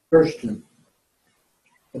first two,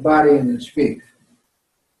 the body and the speech.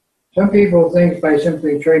 Some people think by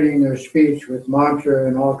simply training their speech with mantra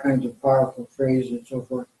and all kinds of powerful phrases and so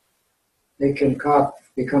forth, they can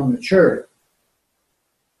become mature.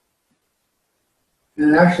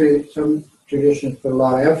 And actually, some traditions put a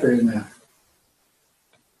lot of effort in that.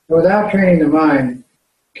 But without training the mind,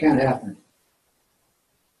 it can't happen.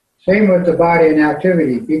 Same with the body and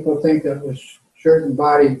activity. People think that with certain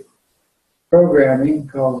body programming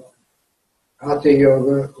called Hatha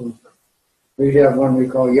Yoga, we have one we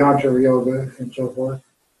call Yantra Yoga and so forth,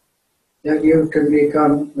 that you can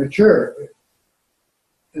become mature.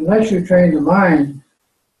 Unless you train the mind,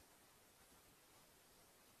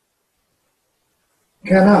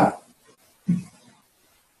 cannot.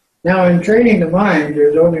 Now, in training the mind,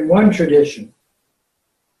 there's only one tradition.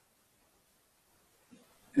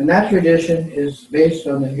 And that tradition is based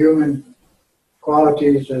on the human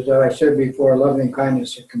qualities, as I said before, loving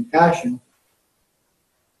kindness and compassion.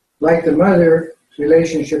 Like the mother's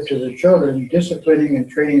relationship to the children, disciplining and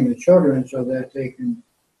training the children so that they can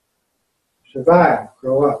survive,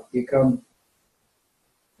 grow up, become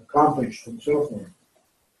accomplished, and so forth.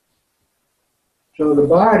 So the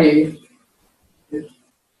body,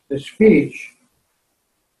 the speech,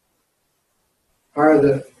 are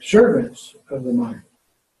the servants of the mind.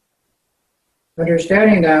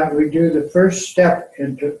 Understanding that, we do the first step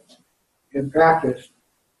in practice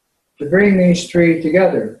to bring these three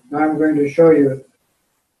together. Now I'm going to show you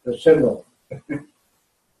the symbol.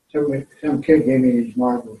 Some kid gave me these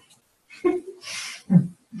marbles.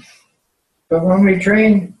 But when we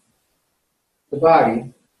train the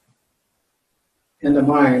body and the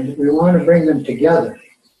mind, we want to bring them together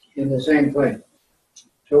in the same place.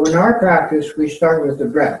 So in our practice, we start with the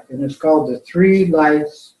breath, and it's called the Three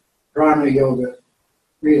Lights Prana Yoga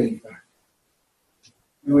breathing practice.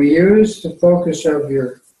 And we use the focus of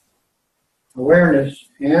your awareness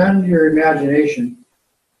and your imagination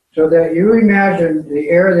so that you imagine the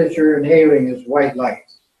air that you're inhaling is white light.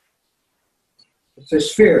 It's a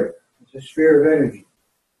sphere. It's a sphere of energy.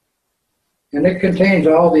 And it contains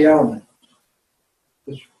all the elements.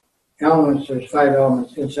 There's 5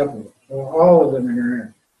 elements inseparable. So all of them are in your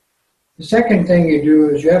air. The second thing you do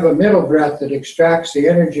is you have a middle breath that extracts the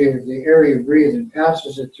energy of the air you breathe and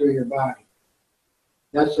passes it through your body.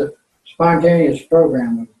 That's a spontaneous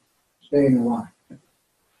program of staying alive.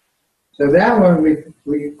 So that one,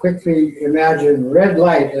 we quickly imagine red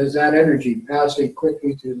light as that energy passing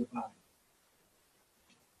quickly through the body.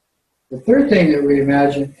 The third thing that we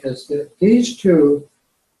imagine is that these two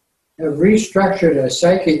have restructured a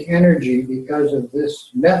psychic energy because of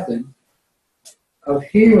this method of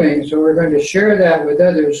healing. So we're going to share that with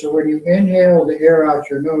others. So when you inhale the air out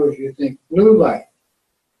your nose, you think blue light.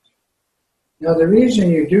 Now the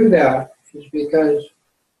reason you do that is because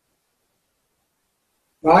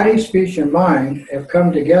body, speech, and mind have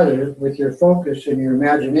come together with your focus and your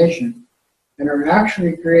imagination and are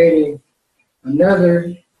actually creating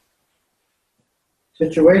another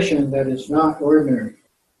situation that is not ordinary.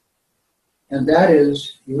 And that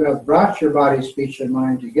is, you have brought your body, speech, and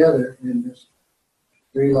mind together in this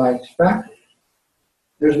three lights practice.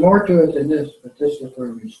 There's more to it than this, but this is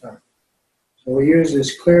where we start. So we use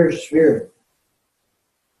this clear sphere,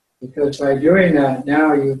 because by doing that,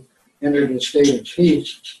 now you enter the state of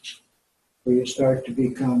peace, where you start to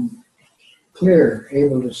become clear,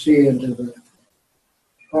 able to see into the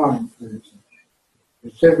palm, for instance.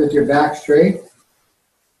 You sit with your back straight.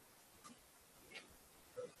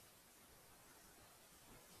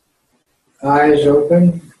 Eyes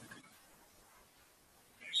open.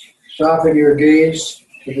 Soften your gaze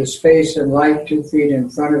to the space and light 2 feet in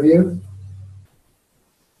front of you.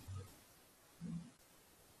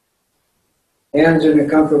 Hands in a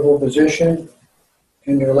comfortable position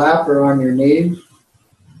in your lap or on your knees.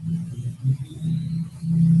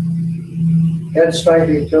 Head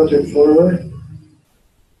slightly tilted forward.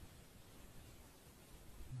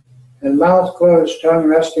 And mouth closed, tongue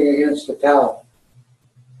resting against the palate.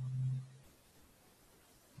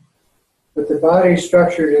 With the body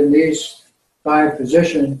structured in these 5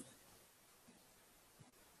 positions,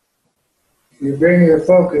 you bring your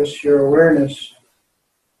focus, your awareness,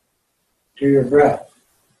 to your breath.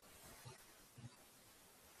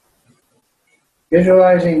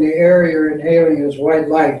 Visualizing the air you're inhaling as white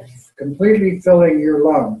light, completely filling your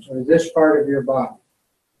lungs or this part of your body.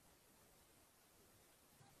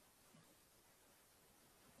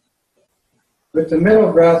 With the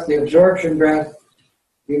middle breath, the absorption breath,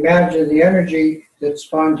 imagine the energy that's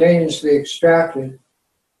spontaneously extracted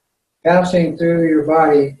passing through your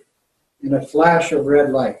body in a flash of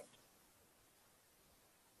red light.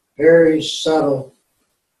 Very subtle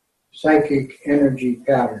psychic energy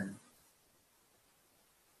pattern.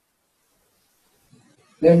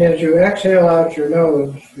 Then as you exhale out your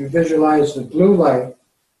nose, you visualize the blue light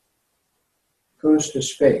goes to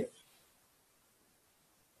space.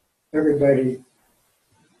 Everybody,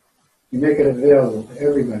 you make it available to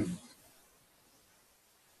everybody.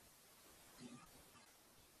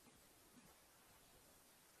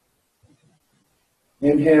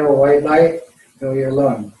 Inhale white light, fill your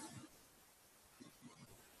lungs.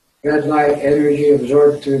 Red light energy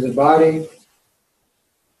absorbed through the body.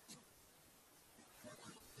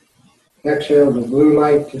 Exhale the blue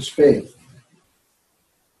light to space.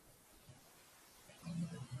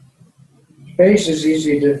 Space is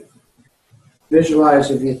easy to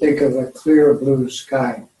visualize if you think of a clear blue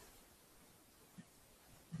sky.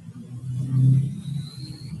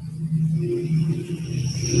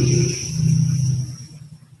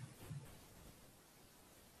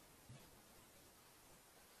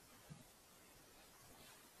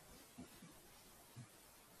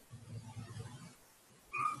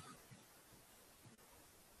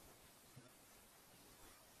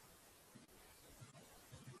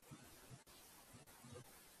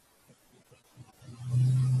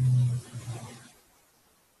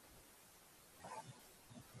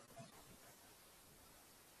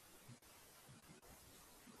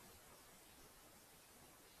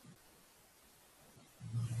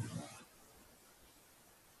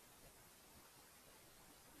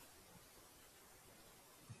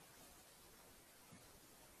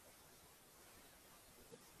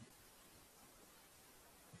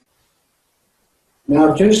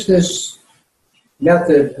 Now just this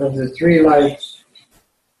method of the three lights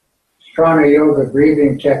prana yoga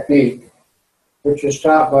breathing technique, which is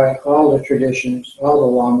taught by all the traditions, all the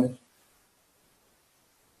lamas,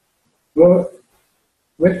 will,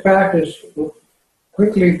 with practice, will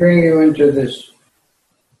quickly bring you into this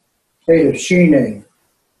state of Shinay,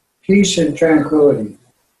 peace and tranquility.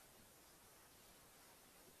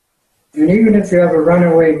 And even if you have a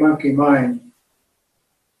runaway monkey mind,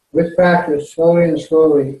 with practice, slowly and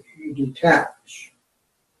slowly, you detach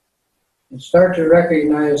and start to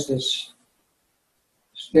recognize this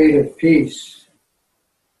state of peace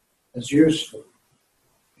as useful.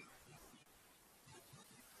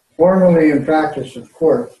 Formally in practice, of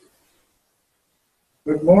course,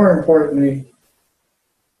 but more importantly,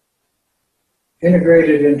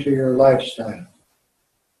 integrated into your lifestyle.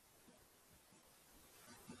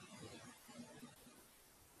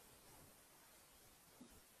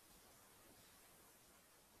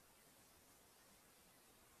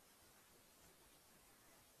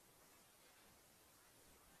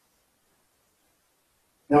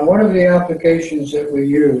 Now, one of the applications that we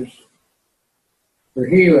use for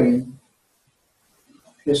healing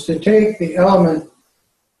is to take the element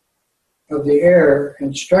of the air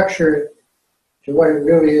and structure it to what it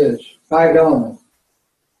really is, 5 elements.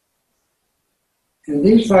 And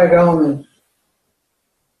these 5 elements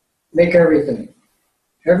make everything.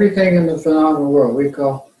 Everything in the phenomenal world, we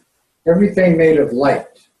call everything made of light.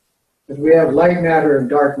 Because we have light matter and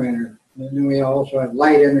dark matter, and then we also have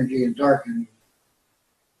light energy and dark energy.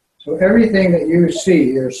 So everything that you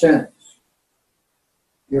see, your sense,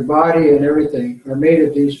 your body and everything are made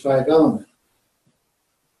of these 5 elements.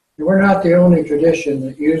 And we're not the only tradition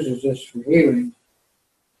that uses this for healing.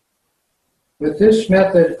 But this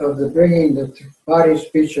method of the bringing the body,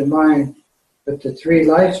 speech, and mind with the 3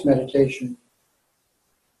 lights meditation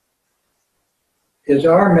is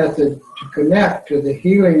our method to connect to the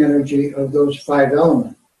healing energy of those 5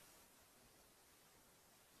 elements.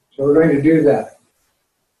 So we're going to do that.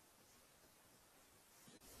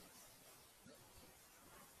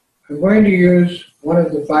 I'm going to use one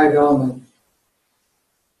of the 5 elements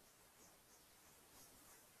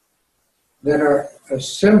that are a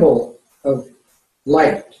symbol of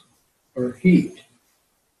light or heat,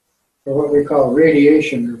 or what we call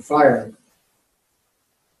radiation or fire.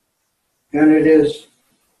 And it is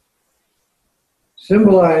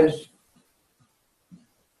symbolized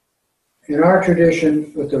in our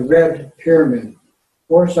tradition with a red pyramid,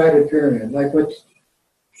 4-sided pyramid,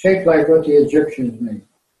 shaped like what the Egyptians made.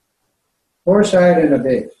 4-sided and a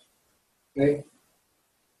base. Okay?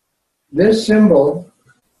 This symbol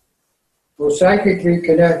will psychically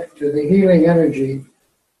connect to the healing energy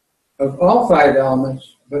of all five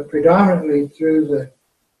elements, but predominantly through the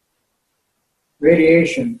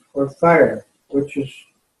radiation or fire, which is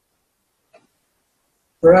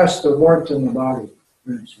for us the warmth in the body,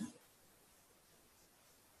 for instance,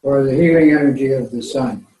 or the healing energy of the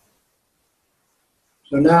sun.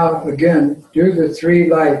 So now, again, do the three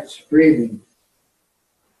lights breathing.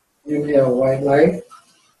 Inhale white light.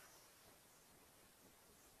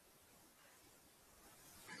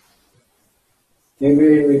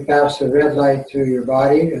 Immediately pass the red light through your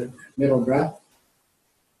body at middle breath.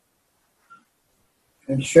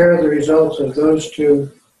 And share the results of those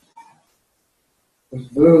two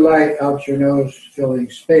with blue light out your nose,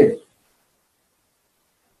 filling space.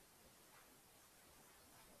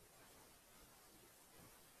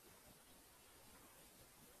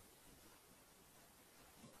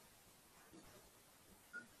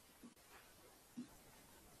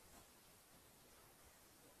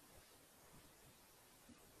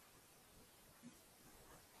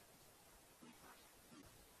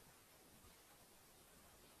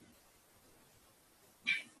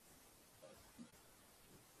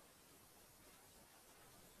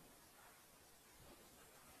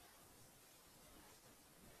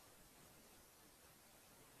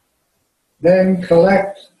 Then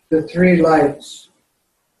collect the three lights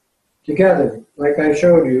together, like I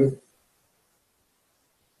showed you,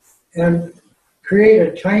 and create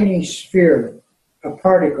a tiny sphere, a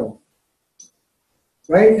particle,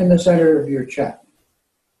 right in the center of your chest.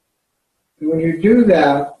 And when you do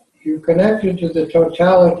that, you connect it to the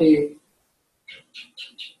totality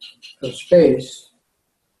of space,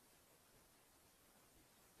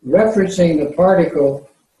 referencing the particle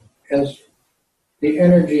as the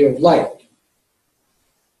energy of light.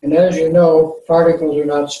 And as you know, particles are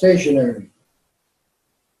not stationary.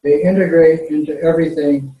 They integrate into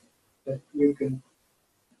everything that you can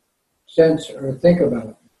sense or think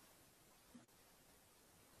about.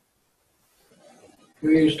 So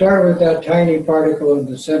you start with that tiny particle in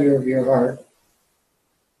the center of your heart,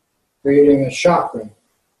 creating a chakra.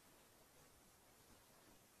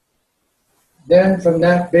 Then from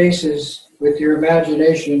that basis, with your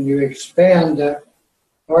imagination, you expand that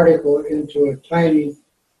particle into a tiny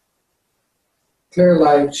clear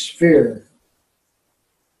light sphere.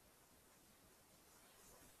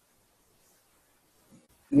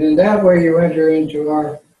 And in that way you enter into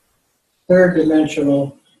our third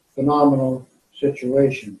dimensional phenomenal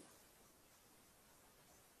situation.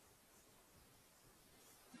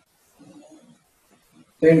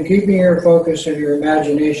 Then keeping your focus and your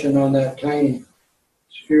imagination on that tiny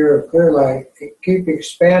sphere of clear light, keep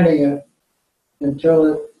expanding it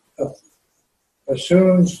until it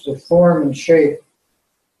assumes the form and shape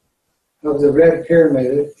of the red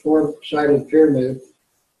pyramid, four-sided pyramid,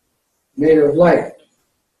 made of light.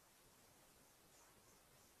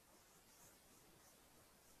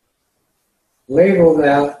 Label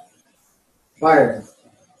that fire,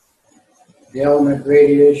 the element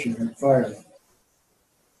radiation or fire,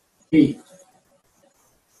 heat.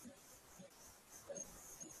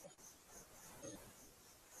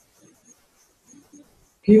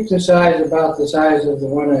 Keep the size about the size of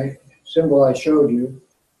the symbol I showed you.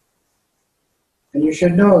 And you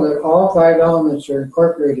should know that all five elements are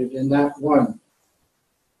incorporated in that one,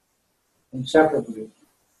 inseparably.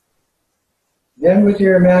 Then with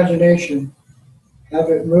your imagination, have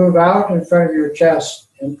it move out in front of your chest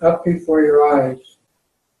and up before your eyes,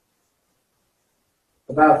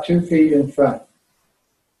 about 2 feet in front.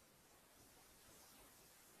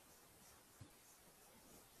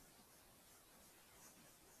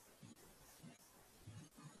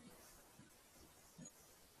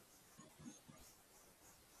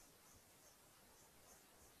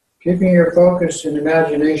 Keeping your focus and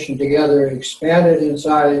imagination together, expand it in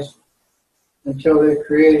size until it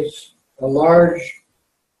creates a large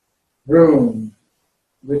room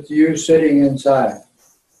with you sitting inside.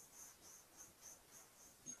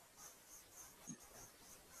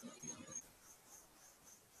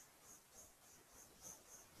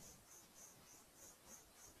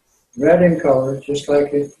 Red in color, just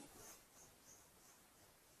like it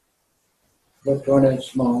looked when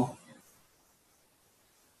it's small.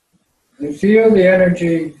 And feel the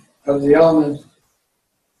energy of the elements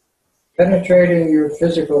penetrating your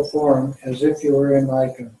physical form as if you were in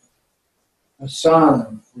like a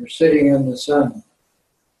sauna. You're sitting in the sun.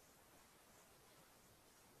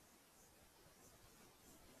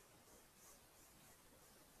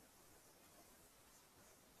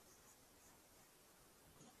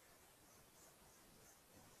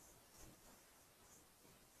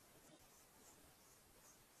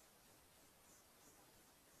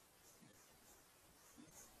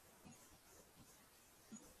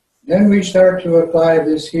 Then we start to apply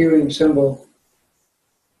this healing symbol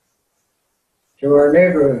to our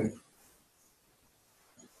neighborhood.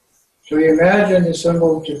 So you imagine the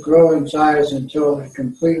symbol to grow in size until it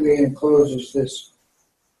completely encloses this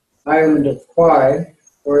island of Kauai,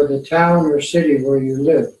 or the town or city where you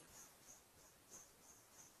live.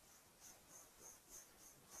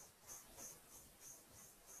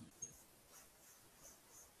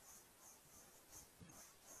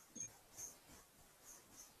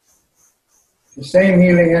 The same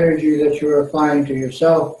healing energy that you're applying to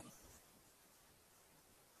yourself,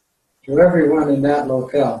 to everyone in that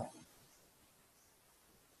locale.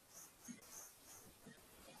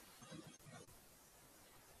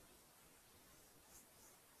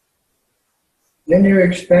 Then you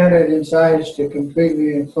expand it in size to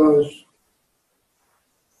completely enclose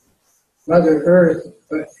Mother Earth,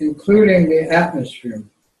 but including the atmosphere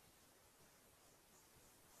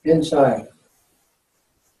inside.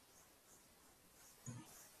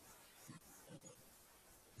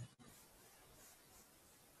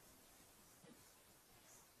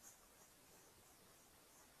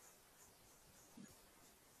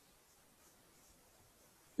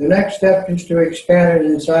 The next step is to expand it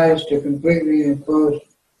in size to completely enclose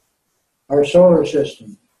our solar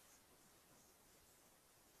system,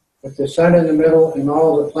 with the sun in the middle and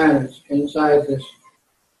all the planets inside this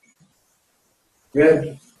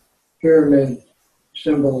red pyramid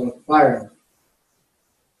symbol of fire.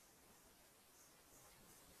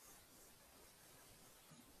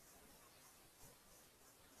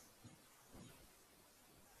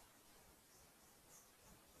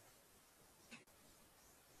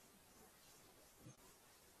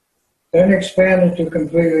 Then expand it to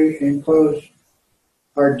completely enclose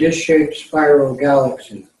our dish-shaped spiral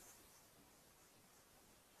galaxy.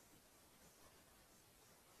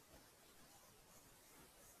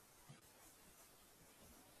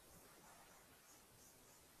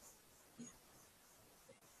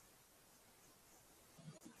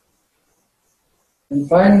 And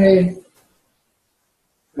finally,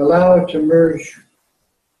 allow it to merge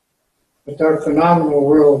with our phenomenal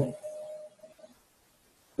world,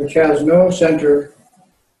 which has no center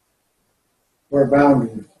or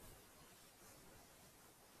boundary.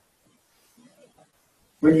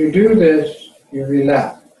 When you do this, you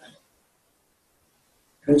relax.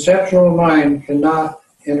 Conceptual mind cannot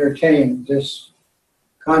entertain this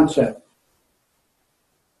concept.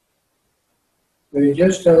 So you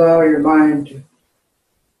just allow your mind to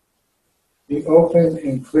be open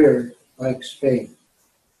and clear like space.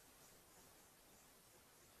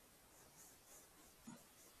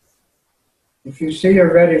 If you see a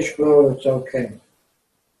reddish glow, it's okay.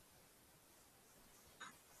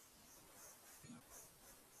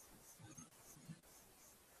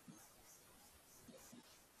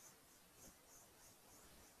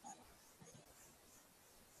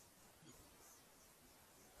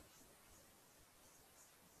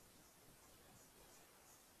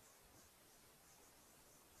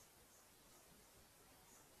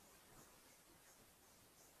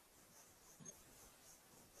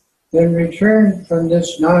 Then return from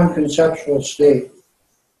this non-conceptual state,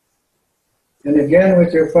 and again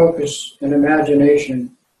with your focus and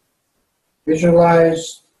imagination,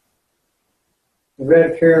 visualize the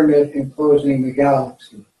red pyramid enclosing the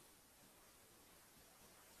galaxy.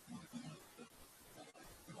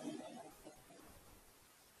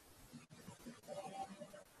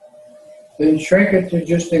 Then shrink it to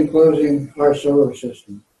just enclosing our solar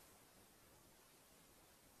system.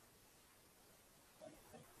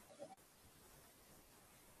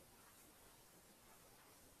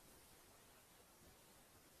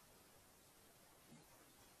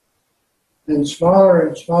 Then smaller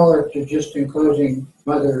and smaller to just enclosing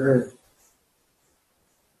Mother Earth.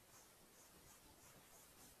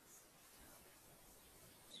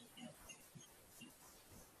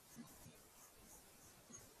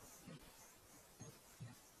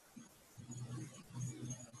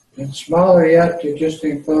 And smaller yet to just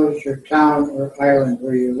enclose your town or island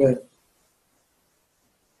where you live.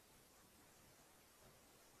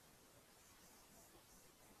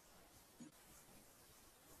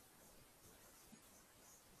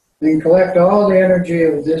 Then collect all the energy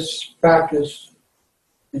of this practice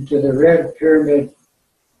into the red pyramid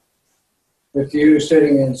with you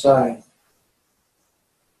sitting inside.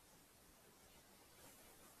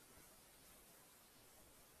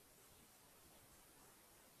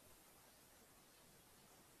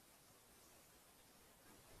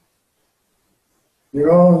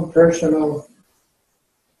 Your own personal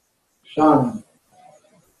sauna.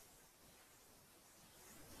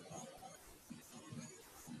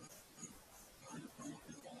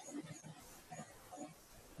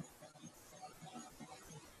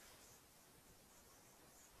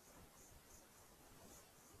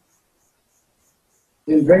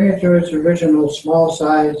 Then bring it to its original small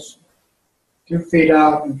size, 2 feet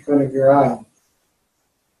out in front of your eye.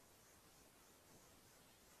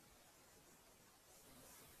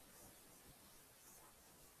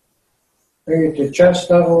 Bring it to chest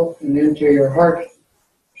level and into your heart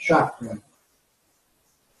chakra.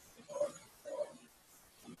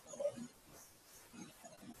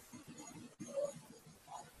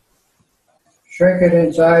 Shrink it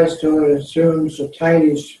in size till it assumes a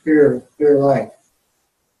tiny sphere of clear light.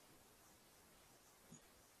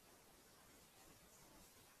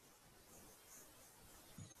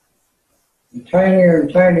 And tinier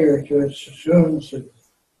and tinier till it assumes a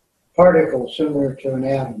particle similar to an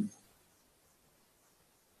atom.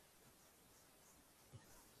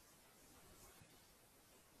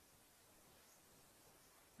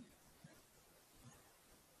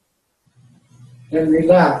 Then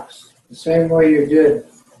relax, the same way you did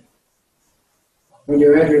when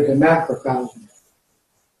you entered the macrocosm.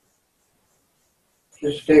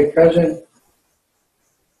 Just stay present,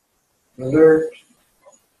 alert,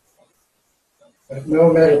 but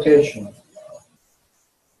no meditation.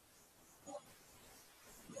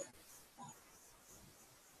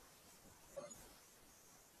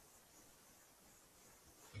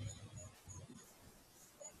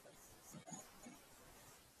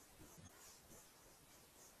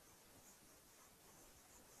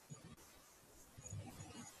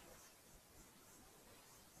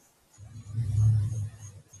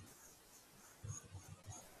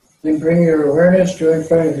 Then bring your awareness to in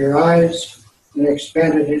front of your eyes and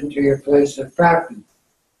expand it into your place of practice.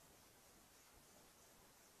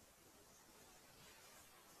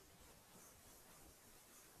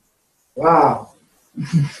 Wow.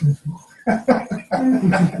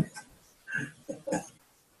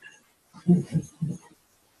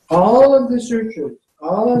 All of the sutras,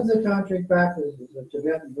 all of the tantric practices of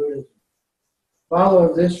Tibetan Buddhism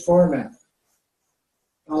follow this format.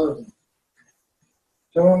 All of them.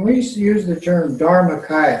 So when we use the term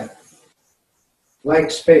Dharmakaya,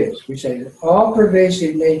 like space, we say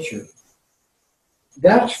all-pervasive nature.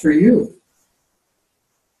 That's for you.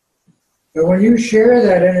 But when you share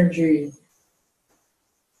that energy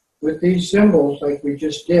with these symbols like we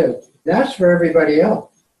just did, that's for everybody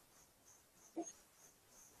else.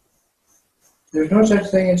 There's no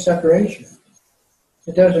such thing as separation.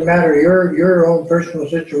 It doesn't matter your own personal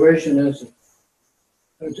situation as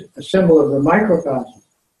a symbol of the microcosm,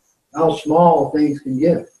 how small things can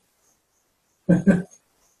get.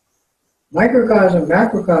 Microcosm,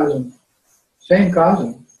 macrocosm, same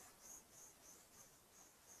cosm,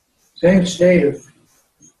 same state of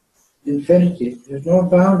infinity. There's no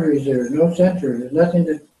boundaries there, no center. There's nothing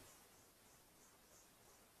to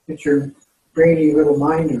get your brainy little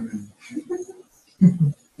mind around.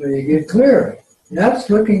 So you get clear. That's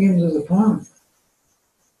looking into the pond.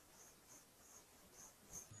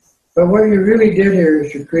 But what you really did here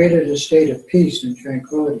is you created a state of peace and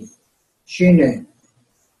tranquility. Shinay.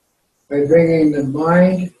 By bringing the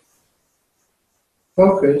mind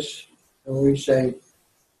focus, or we say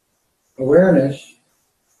awareness,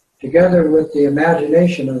 together with the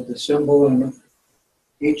imagination of the symbol in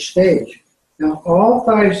each stage. Now, all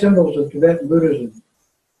 5 symbols of Tibetan Buddhism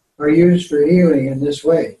are used for healing in this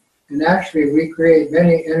way. And actually, we create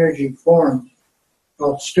many energy forms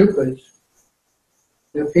called stupas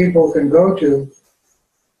that people can go to,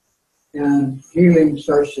 and healing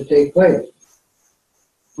starts to take place.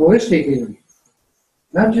 Holistic healing,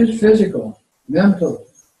 not just physical, mental,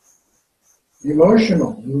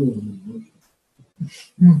 emotional,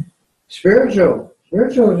 spiritual.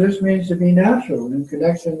 Spiritual just means to be natural, in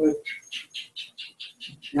connection with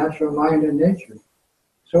natural mind and nature.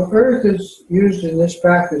 So earth is used in this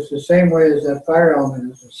practice the same way as that fire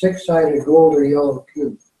element is a 6-sided gold or yellow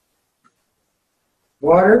cube.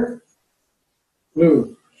 Water,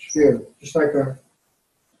 blue sphere, just like our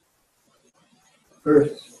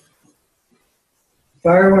earth.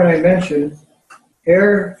 Fire, when I mentioned,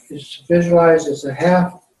 air is visualized as a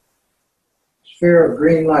half sphere of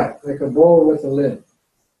green light, like a bowl with a lid.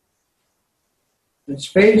 And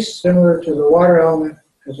space, similar to the water element,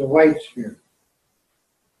 is a white sphere.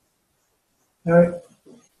 Now,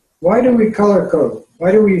 why do we color code?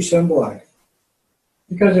 Why do we symbolize?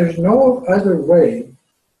 Because there's no other way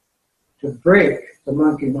to break the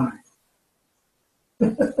monkey mind.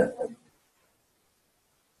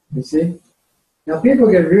 You see? Now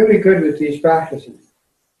people get really good with these practices.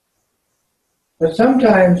 But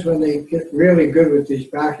sometimes when they get really good with these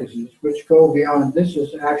practices, which go beyond, this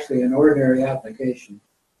is actually an ordinary application.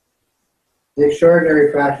 The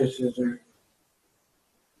extraordinary practices are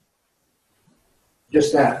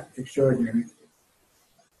just that, extraordinary.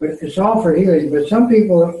 But it's all for healing. But some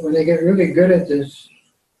people, when they get really good at this,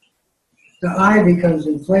 the I becomes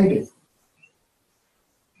inflated.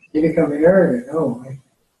 They become arrogant. Oh,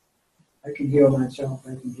 I can heal myself.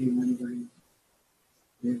 I can heal anybody.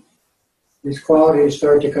 Yeah. These qualities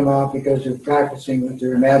start to come out because they're practicing with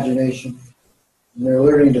their imagination. And they're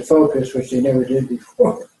learning to focus, which they never did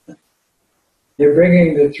before. They're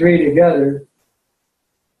bringing the three together,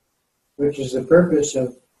 which is the purpose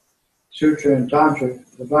of Sutra and Tantra,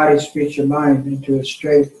 the body, speech, and mind, into a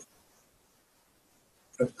state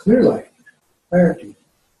of clear light, clarity,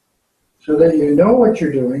 so that you know what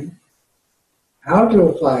you're doing, how to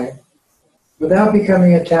apply it, without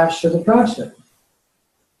becoming attached to the process.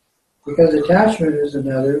 Because attachment is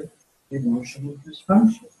another emotional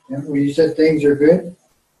dysfunction. And when you said things are good,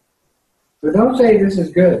 but don't say this is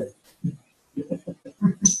good.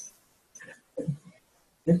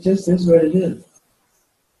 It just is what it is.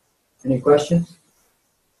 Any questions?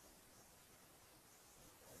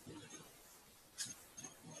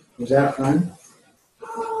 Was that fun?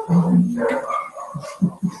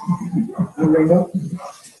 Ringo?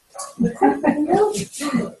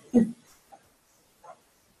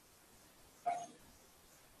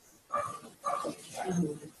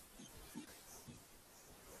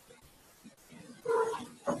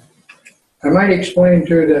 I might explain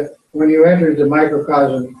too that when you enter the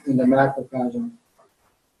microcosm and the macrocosm,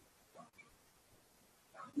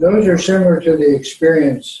 those are similar to the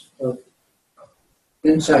experience of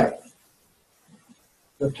insight,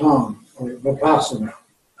 Lhatong, or Vipassana.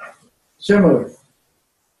 Similar.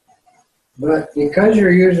 But because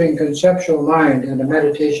you're using conceptual mind and a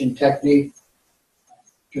meditation technique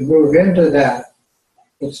to move into that,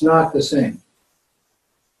 it's not the same.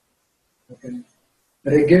 Okay?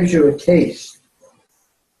 But it gives you a taste.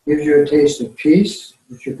 Gives you a taste of peace,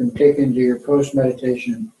 which you can take into your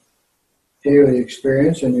post-meditation daily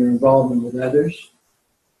experience and your involvement with others.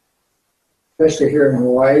 Especially here in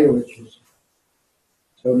Hawaii, which is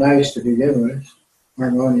so nice to begin with,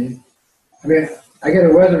 harmonious. I mean, I get a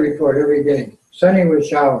weather report every day. Sunny with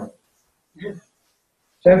shower.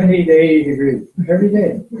 70 to 80 degrees every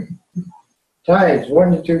day. Tides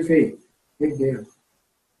 1 to 2 feet. Big deal.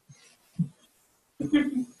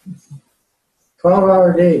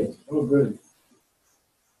 12-hour days. Oh, good.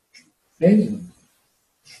 Amazing.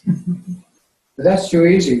 But that's too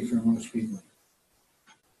easy for most people.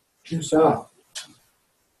 Too soft.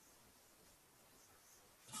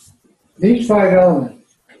 These 5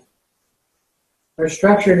 elements are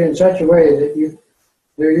structured in such a way that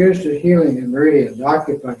they're used as healing in meridians,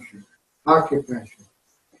 acupuncture,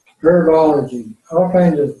 herbology, all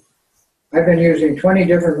kinds of. I've been using 20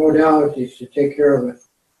 different modalities to take care of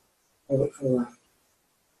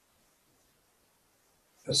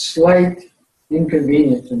a slight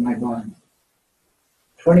inconvenience in my body.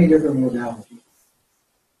 20 different modalities,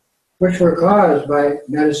 which were caused by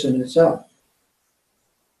medicine itself.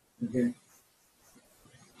 Okay.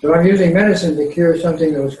 So I'm using medicine to cure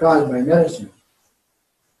something that was caused by medicine.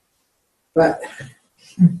 But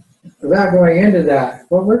without going into that,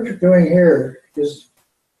 what we're doing here is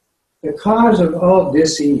the cause of all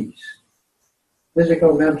disease,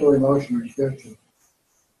 physical, mental, emotional, or spiritual,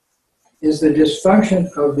 is the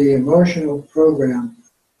dysfunction of the emotional program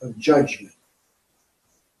of judgment.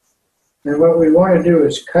 And what we want to do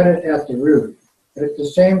is cut it at the root, but at the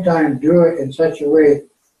same time do it in such a way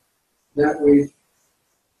that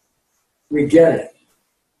we get it.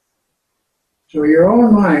 So your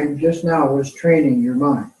own mind just now was training your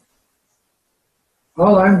mind.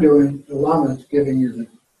 All I'm doing, the Lama is giving you the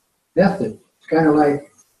method. It's kind of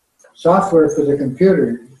like software for the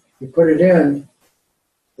computer. You put it in,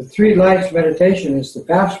 the 3 lights meditation is the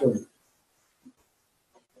password.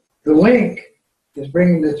 The link is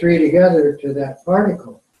bringing the 3 together to that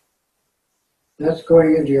particle. That's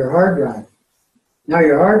going into your hard drive. Now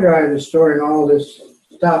your hard drive is storing all this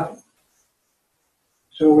stuff.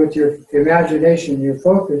 So with your imagination, your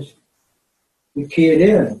focus, you key it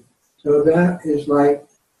in. So that is like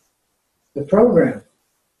the program.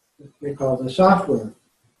 They call the software.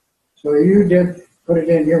 So you did put it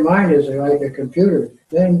in your mind as like a computer.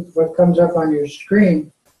 Then what comes up on your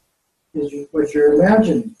screen is what you're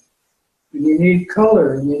imagining. And you need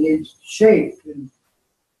color and you need shape. And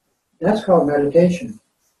that's called meditation.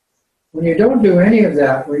 When you don't do any of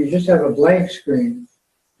that, where you just have a blank screen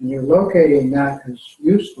and you're locating that as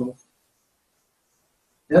useful,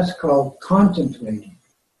 that's called contemplating.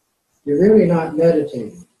 You're really not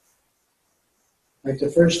meditating. Like the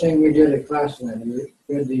first thing we did at class tonight, we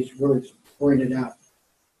read these words pointed out.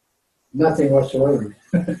 Nothing whatsoever.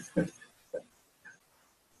 The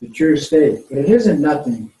true state. But it isn't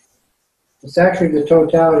nothing. It's actually the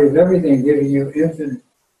totality of everything giving you infinite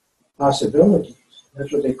possibilities.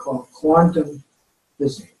 That's what they call quantum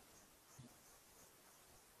physics.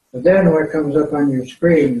 But then what comes up on your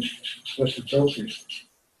screen is what's appropriate.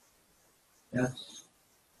 That's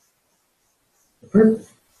the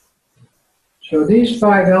purpose. So these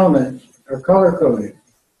 5 elements are color-coded.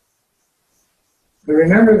 But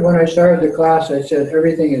remember when I started the class, I said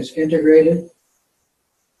everything is integrated,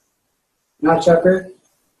 not separate?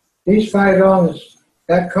 These 5 elements,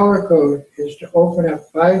 that color code is to open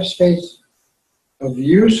up 5 states of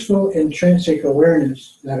useful intrinsic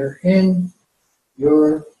awareness that are in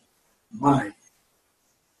your mind.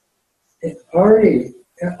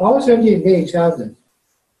 All sentient beings have them.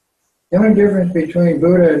 The only difference between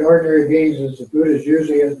Buddha and ordinary beings is the Buddhas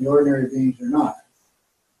usually and the ordinary beings are not.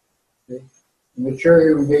 Okay? The mature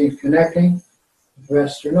human beings connecting, the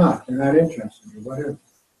rest are not. They're not interested or whatever.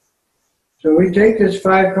 So we take this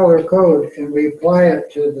 5-color code and we apply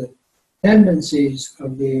it to the tendencies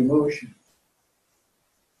of the emotion.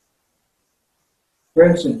 For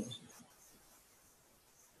instance,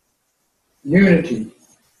 unity,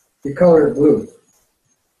 we color it blue.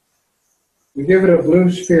 We give it a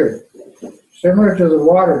blue sphere, similar to the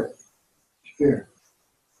water sphere.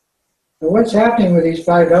 So what's happening with these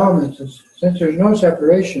 5 elements is, since there's no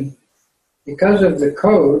separation, because of the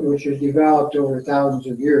code, which is developed over thousands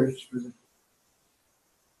of years for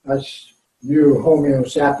us new Homo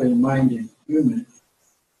sapien-minded humans,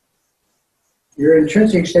 your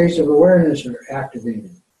intrinsic states of awareness are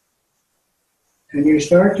activated. And you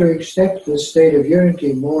start to accept this state of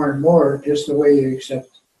unity more and more, just the way you accept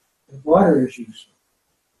that water is useful.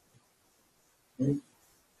 Okay?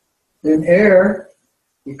 Then air,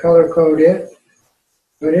 you color code it,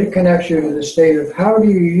 but it connects you to the state of how do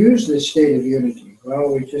you use this state of unity?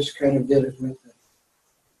 Well, we just kind of did it with the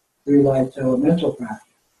 3 lights elemental practice.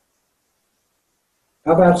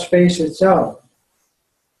 How about space itself?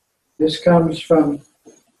 This comes from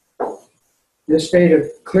this state of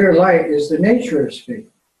clear light is the nature of space.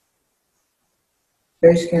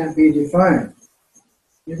 Space can't be defined.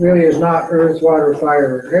 It really is not earth, water,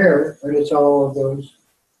 fire, or air, but it's all of those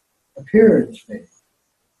appear in space.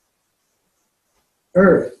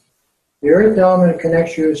 Earth. The earth element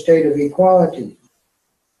connects you to a state of equality.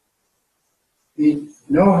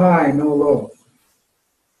 No high, no low.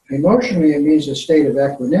 Emotionally, it means a state of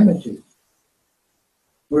equanimity,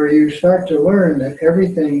 where you start to learn that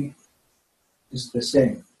everything is the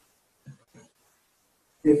same.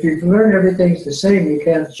 If you learn everything's the same, you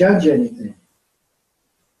can't judge anything.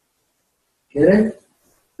 Get it?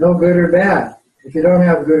 No good or bad. If you don't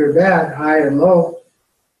have good or bad, high and low,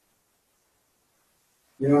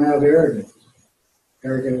 you don't have arrogance.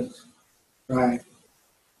 Arrogance, pride.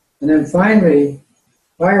 And then finally,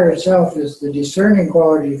 fire itself is the discerning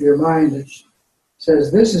quality of your mind that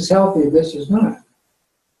says this is healthy, this is not.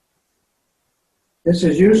 This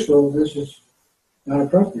is useful, this is not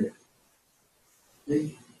appropriate.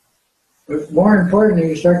 See? But more importantly,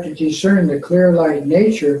 you start to discern the clear light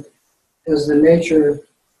nature as the nature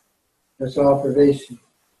that's all pervasive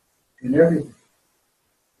in everything.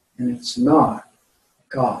 And it's not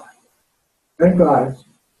God. And God is,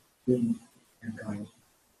 and God is.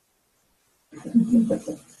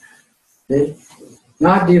 See?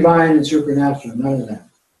 Not divine and supernatural, none of that.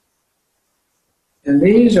 And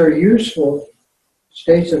these are useful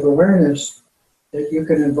states of awareness that you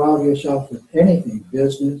can involve yourself with anything,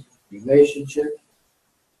 business, relationship,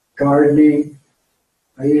 gardening.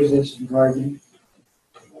 I use this in gardening.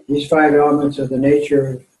 These 5 elements are the nature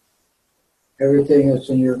of everything that's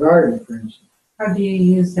in your garden, for instance. How do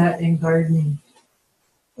you use that in gardening?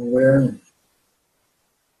 Awareness.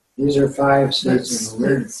 These are 5 states of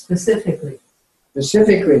awareness. Specifically.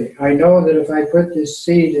 Specifically, I know that if I put this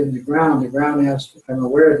seed in the ground has to, I'm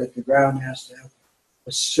aware that the ground has to have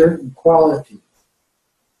a certain quality.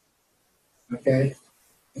 Okay?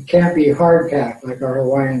 It can't be hard packed like our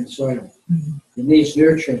Hawaiian soil. Mm-hmm. It needs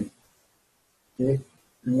nutrient, okay?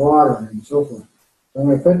 And water and so forth. So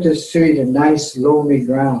when I put this seed in nice loamy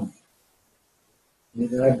ground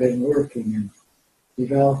that I've been working and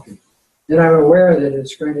developing, then I'm aware that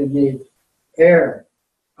it's going to need air,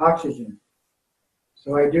 oxygen.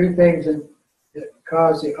 So I do things that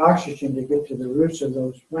cause the oxygen to get to the roots of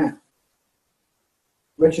those plants,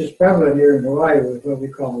 which is prevalent here in Hawaii with what we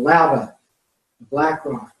call lava, black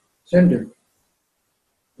rock, cinder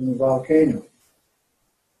from the volcano.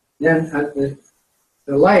 Then at the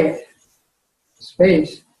light, the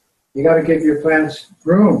space, you got to give your plants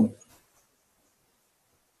room.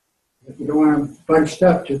 If you don't want them bunched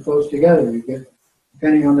up too close together, you get,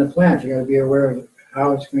 depending on the plant, you got to be aware of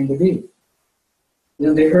how it's going to be.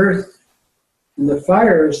 Then the earth And the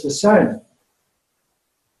fire is the sun.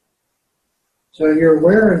 So you're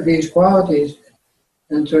aware of these qualities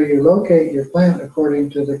until you locate your plant according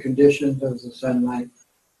to the conditions of the sunlight,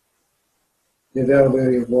 the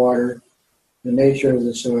availability of water, the nature of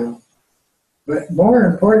the soil. But more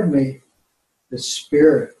importantly, the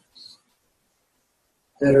spirits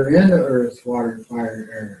that are in the earth, water,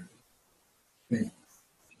 fire, air.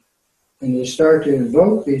 And you start to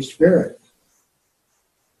invoke these spirits.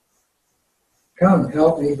 Come,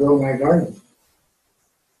 help me grow my garden.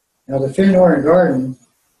 Now the Findhorn Garden,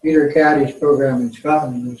 Peter Caddy's program in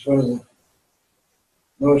Scotland, was one of the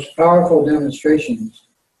most powerful demonstrations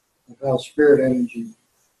of how spirit energy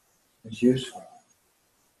is useful.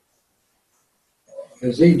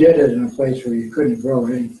 Because he did it in a place where you couldn't grow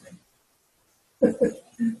anything.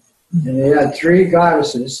 And he had three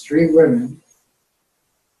goddesses, three women,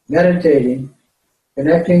 meditating,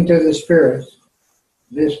 connecting to the spirits.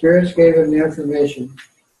 The spirits gave him the information.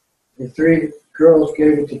 The three girls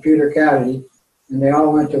gave it to Peter Caddy, and they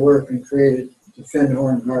all went to work and created the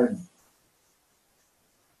Findhorn Garden.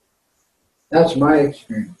 That's my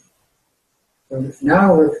experience. So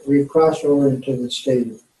now we've crossed over into the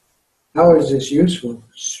state of how is this useful?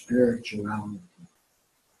 Spirituality.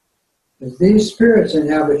 Because these spirits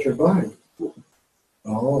inhabit your body.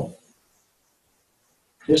 Oh.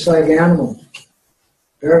 Just like animals.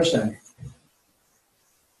 Parasite.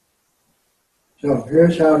 So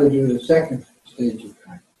here's how to do the second stage of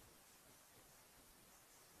practice.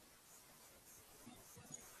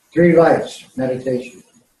 3 lights, meditation.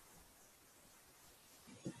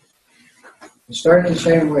 You start the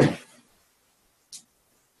same way.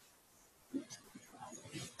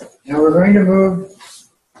 Now we're going to move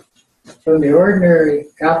from the ordinary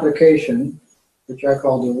application, which I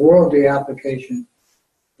call the worldly application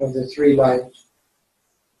of the 3 lights,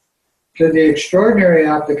 to the extraordinary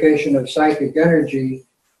application of psychic energy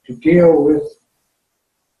to deal with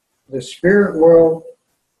the spirit world,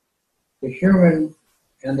 the human,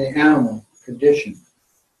 and the animal condition,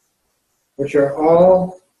 which are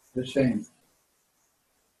all the same.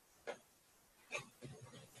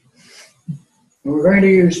 And we're going to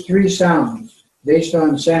use 3 sounds based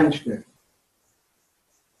on Sanskrit.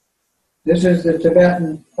 This is the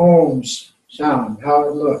Tibetan Om's sound, how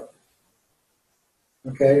it looks.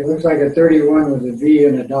 Okay, it looks like a 31 with a V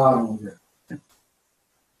and a dot over it.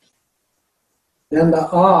 Then the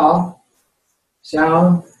Ah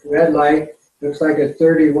sound, red light, looks like a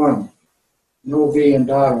 31, no V and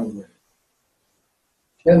dot over it.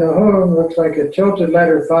 Then the Hum looks like a tilted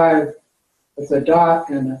letter 5 with a dot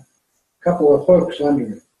and a couple of hooks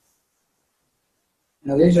under it.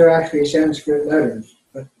 Now these are actually Sanskrit letters,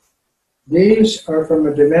 but these are from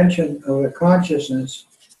a dimension of a consciousness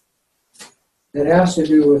that has to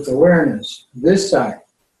do with awareness, this side,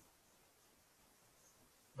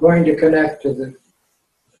 going to connect to the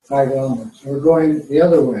 5 elements, or going the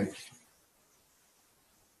other way.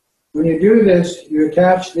 When you do this, you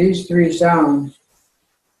attach these 3 sounds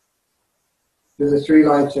to the 3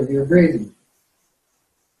 lights of your breathing.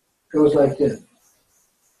 It goes like this.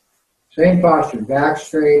 Same posture, back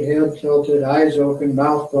straight, head tilted, eyes open,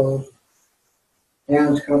 mouth closed,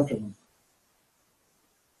 hands comfortable.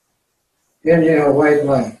 Inhale, white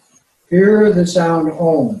light. Hear the sound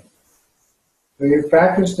Om. So you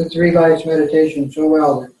practice the 3 lights meditation so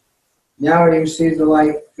well that now you see the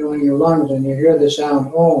light filling your lungs and you hear the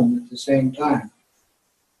sound Om at the same time.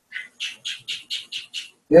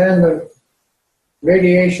 Then the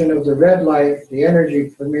radiation of the red light, the energy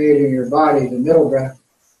permeating your body, the middle breath,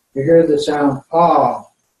 you hear the sound Ah.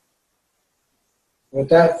 With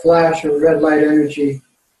that flash of red light energy,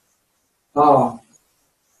 Ah.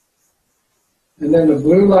 And then the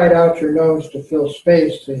blue light out your nose to fill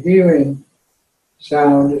space, the healing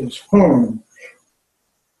sound is Hum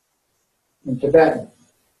in Tibetan.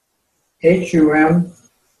 H-U-M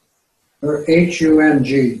or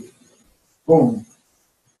H-U-N-G. Hum.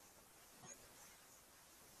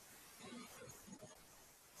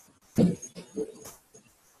 You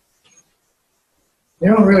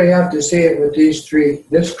don't really have to see it with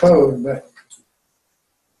this code, but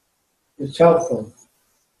it's helpful.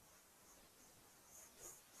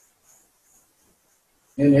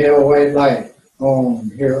 Inhale white light,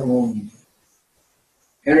 Om, hear Om.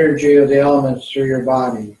 Energy of the elements through your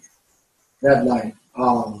body, red light,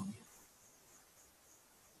 Om.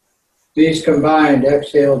 These combined,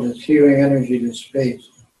 exhale this healing energy to space,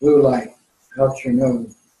 blue light, out your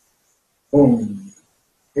nose, Om,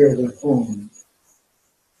 hear the Om.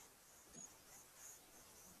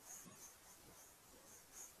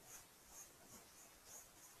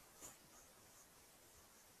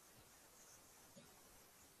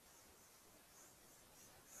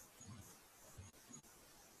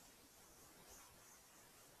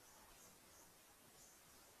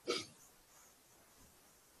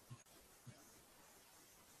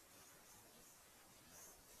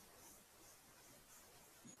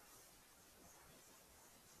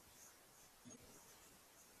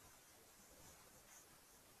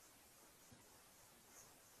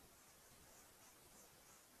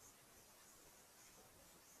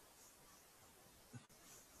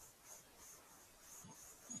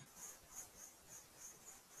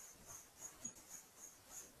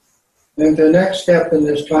 Then the next step in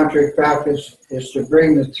this tantric practice is to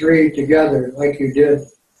bring the three together like you did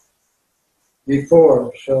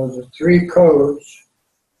before. So the three codes,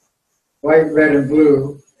 white, red, and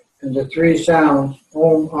blue, and the three sounds,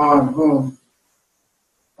 Om, On, Hum,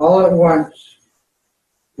 all at once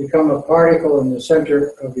become a particle in the center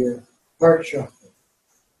of your heart chakra.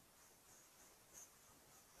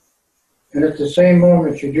 And at the same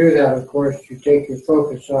moment you do that, of course, you take your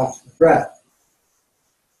focus off the breath.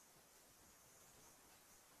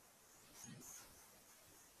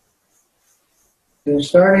 Then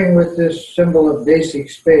starting with this symbol of basic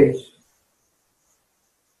space,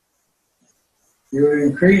 you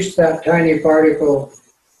increase that tiny particle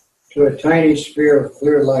to a tiny sphere of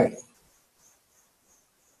clear light.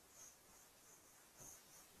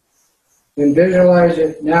 Then visualize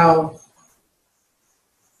it now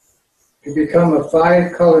to become a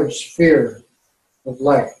 5-colored sphere of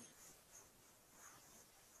light.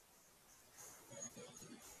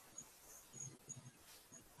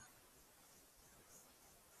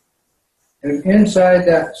 And inside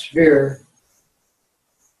that sphere,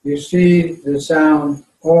 you see the sound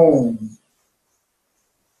Om.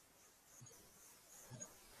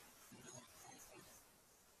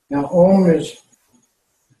 Now Om is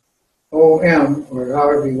O-M, or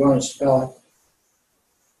however you want to spell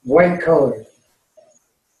it, white colored.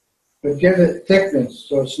 But give it thickness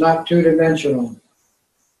so it's not two-dimensional.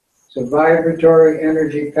 It's a vibratory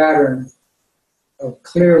energy pattern of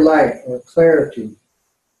clear light or clarity.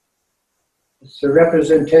 It's the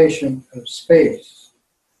representation of space.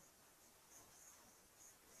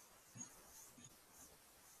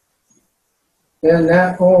 Then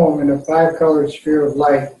that Om in a 5-colored sphere of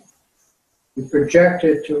light, you project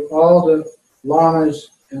it to all the lamas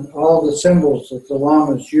and all the symbols that the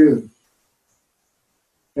lamas use.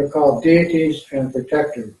 They're called deities and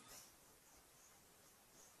protectors.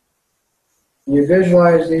 And you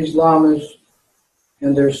visualize these lamas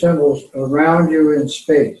and their symbols around you in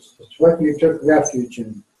space. It's what you took refuge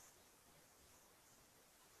in.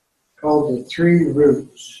 Called the 3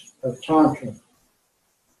 roots of Tantra.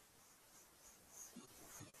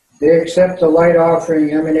 They accept the light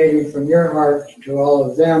offering emanating from your heart to all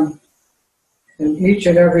of them, and each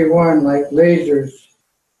and every one, like lasers,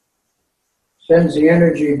 sends the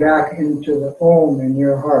energy back into the Om in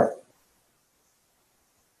your heart.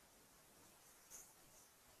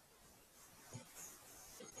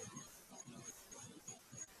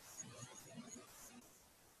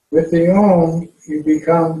 With the Om, you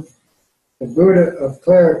become the Buddha of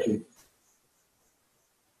clarity.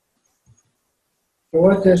 So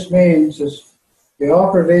what this means is the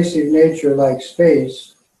all-pervasive nature, like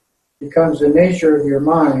space, becomes the nature of your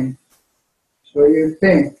mind. So you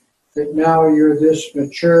think that now you're this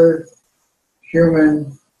mature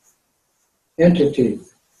human entity.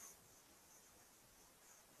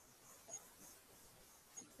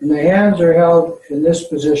 And the hands are held in this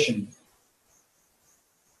position.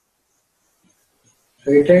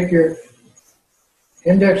 So you take your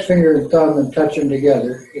index finger and thumb and touch them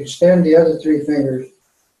together. Extend the other 3 fingers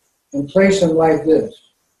and place them like this.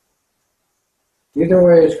 Either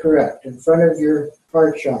way is correct, in front of your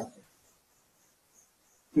heart chakra.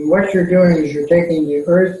 And what you're doing is you're taking the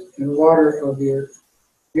earth and water of your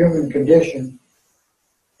human condition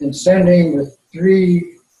and sending the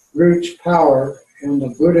 3 roots power and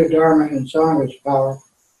the Buddha, Dharma, and Sangha's power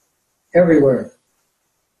everywhere.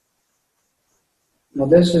 Now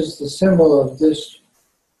this is the symbol of this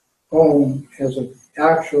Om as an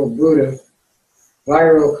actual Buddha,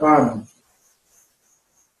 Vairocana.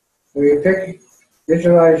 So you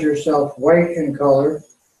visualize yourself white in color,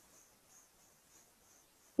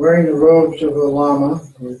 wearing the robes of a Lama,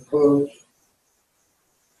 or clothes,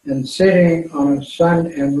 and sitting on a sun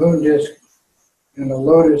and moon disk and a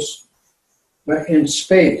lotus, but in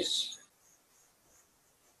space.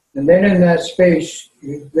 And then in that space,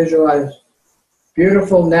 you visualize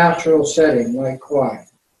beautiful natural setting like Kauai.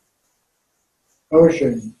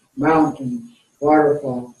 Ocean, mountains,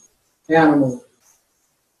 waterfalls, animals,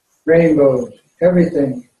 rainbows,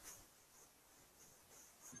 everything,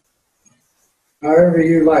 however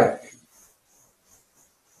you like.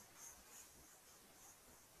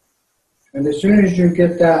 And as soon as you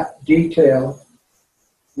get that detail,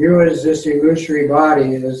 you as this illusory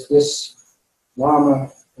body, as this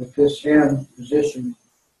Lama with this hand position,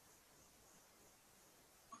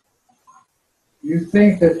 you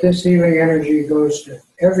think that this healing energy goes to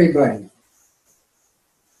everybody.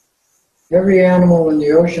 Every animal in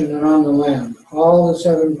the ocean and on the land, all the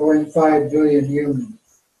 7.5 billion humans,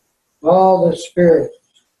 all the spirits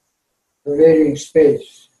pervading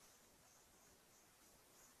space.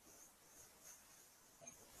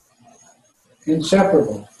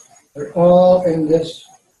 inseparable. They're all in this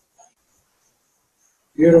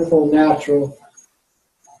beautiful natural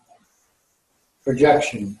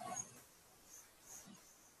projection.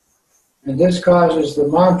 And this causes the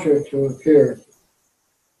mantra to appear.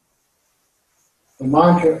 The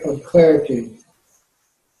mantra of clarity,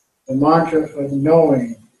 the mantra of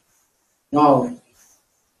knowing, knowledge.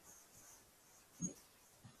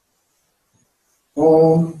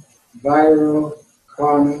 Om, Vairo,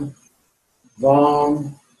 Kana,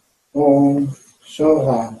 Vam, Om,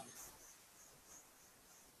 Soha.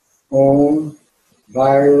 Om,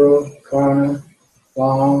 Vairo, Kana,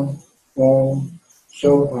 Vam, Om,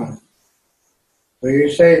 Soha. So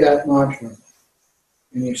you say that mantra,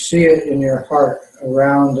 and you see it in your heart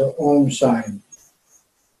around the Om sign.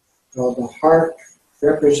 So the heart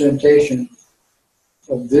representation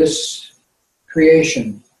of this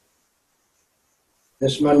creation,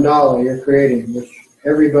 this mandala you're creating, which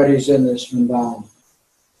everybody's in this mandala.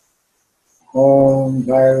 Om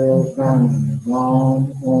Vairo Kana,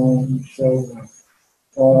 Vam, Om Soha.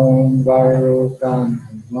 Om Vairo Kana,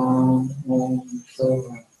 Vam, Om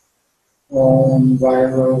Soha. Om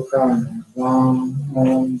Vairo Kana, Vam,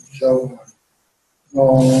 Om Soha.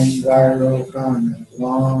 Om Vairo Kana,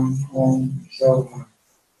 Vam, Om Soha.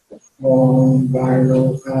 Om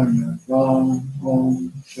Vairo Kana, Vam,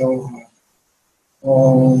 Om Soha.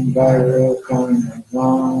 Om Vairo Kana,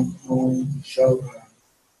 Vam, Om Soha.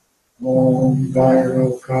 Om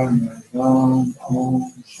Vairo Kana, Vam,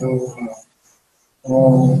 Om Soha.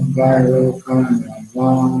 Om Vairo Kana,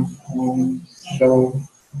 Vam, Om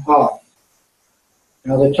Soha.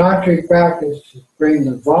 Now the tantric practice is bring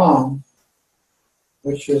the Vam,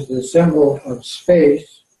 which is the symbol of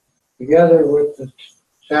space, together with the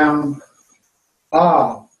sound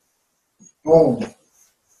Ah, Om,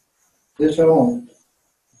 this Om,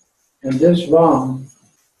 and this Vam,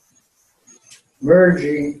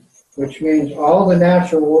 merging, which means all the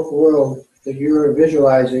natural world that you are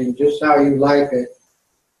visualizing, just how you like it,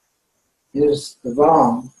 is the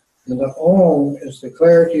Vam, and the Om is the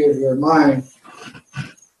clarity of your mind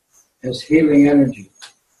as healing energy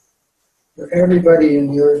for everybody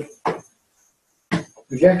in your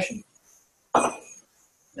projection.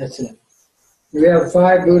 That's it. We have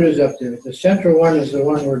 5 Buddhas up there. The central one is the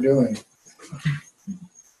one we're doing.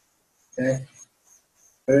 Okay?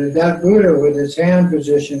 But that Buddha with his hand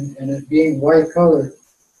position and it being white colored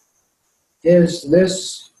is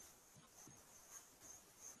this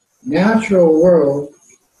natural world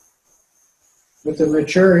with a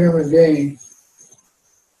mature human being,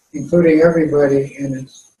 including everybody in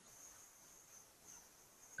its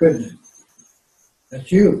goodness.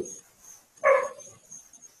 That's you.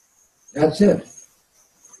 That's it.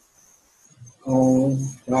 Om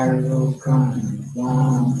Vairo Kana,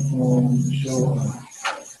 Vam, Om Soha.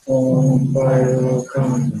 Om Vairo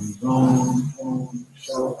Kana, Vam, Om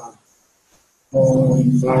Soha.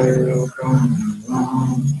 Om Vairo Kana,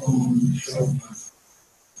 Vam, Om Soha.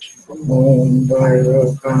 Om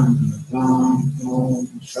Vairo Kana, Vam, Om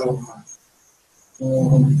Soha.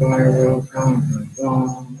 Om Vairo Kana,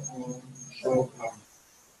 Vam, Om Soha.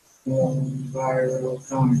 Om Vairo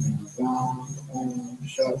Kana, Vam, Om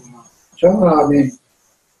Soha. Soha means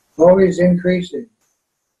always increasing.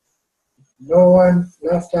 No one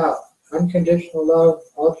left out. Unconditional love,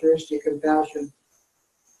 altruistic compassion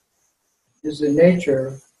is the nature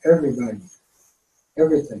of everybody,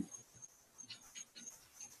 everything.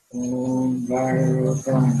 Om Vairo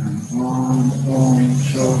Kana, Vam, Om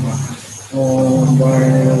Soha. Om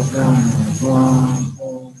Vairo Kana, Vam,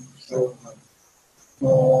 Om Soha.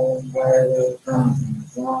 Om Vairo Kana,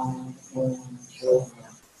 Vam, Om Soha.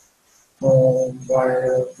 Om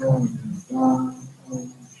Vairo Kana, Vam,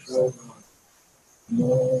 Om Soha.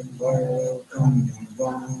 Om Vairo Kana,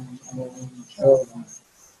 Vam, Om Soha.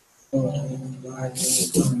 Om Vairo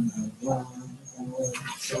Kana, Vam, Om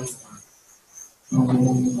Soha.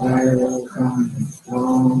 Om Vairo Kana,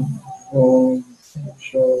 Vam, Om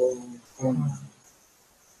Soha.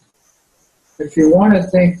 If you want to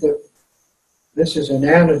think that this is an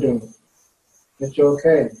antidote, it's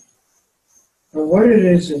okay. But what it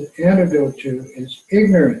is an antidote to is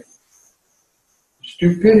ignorance,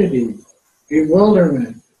 stupidity,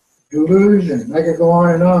 bewilderment, delusion. I could go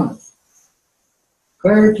on and on.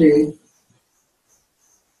 Clarity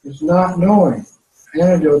is not knowing,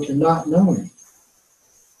 antidote to not knowing.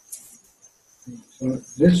 So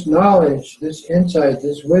this knowledge, this insight,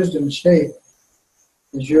 this wisdom state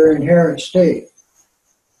is your inherent state.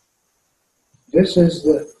 This is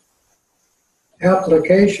the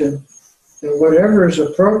application that whatever is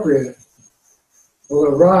appropriate will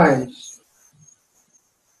arise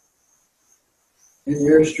in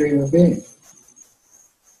your stream of being.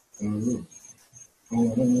 Soha.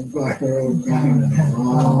 Om Vairokana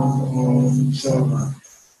Vam Om Soha.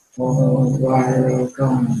 Om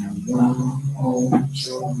Vairokana Vam Om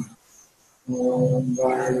Soha. Om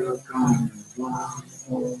Vairokana Vam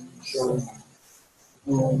Om Soha.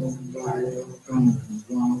 Om Vairokana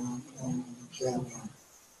Vam Om Soha.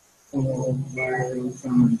 Om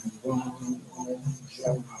Vairokana Vam Om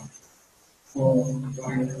Soha.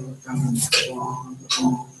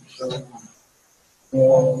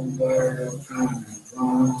 Om Vairokana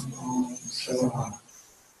Vam Om Soha.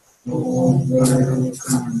 Om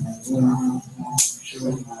Vairokana Vam Om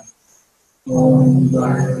Soha. Om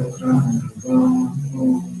Vairokana Vam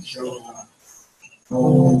Om Soha.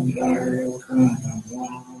 Om Vairokana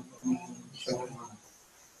Vam Om Soha.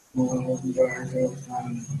 Om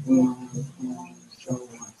Vairokana Vam Om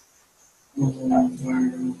Soha. Om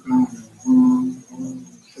Vairokana Vam Om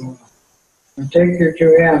Soha. And take your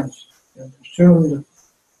two hands and assume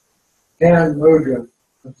the hand mudra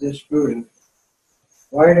of this Buddha,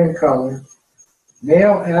 white in color.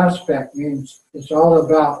 Male aspect means it's all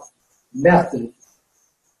about method,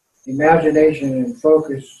 imagination, and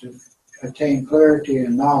focus to attain clarity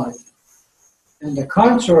and knowledge. And the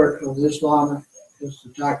consort of this Lama is the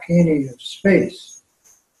Dakini of space.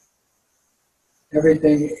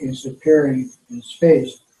 Everything is appearing in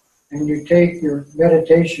space. And you take your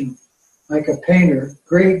meditation like a painter,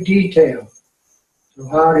 great detail. So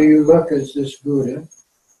how do you look as this Buddha?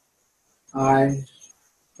 Eyes,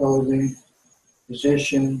 clothing,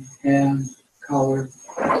 position, hand, color.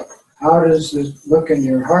 How does it look in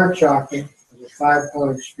your heart chakra, the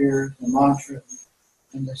five-colored sphere, the mantra,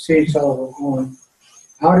 and the seesaw of Om?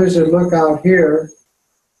 How does it look out here,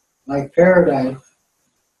 like paradise,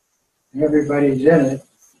 and everybody's in it?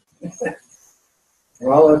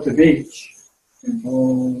 We're all at the beach.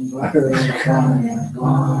 Om Vairokana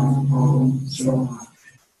Vam Om Soha.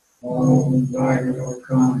 Om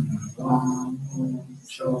Vairokana Vam Om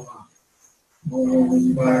Soha.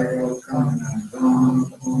 Om Vairokana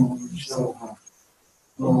Vam Om Soha.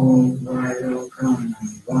 Om Vairokana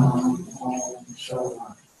Vam Om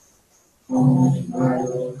Soha. Om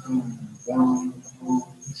Vairokana Vam Om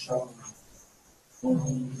Soha.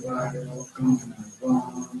 Om Vairokana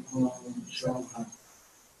Vam Om Soha.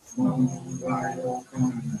 Om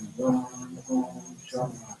Vairokana Vam Om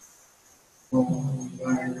Soha. Om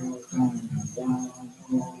Vairokana Vam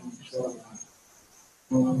Om Soha.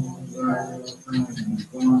 Om Vairokana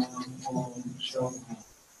Vam Om Soha.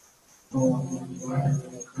 Om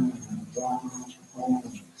Vairokana Vam Om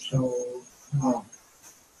Soha.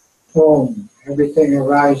 Om, everything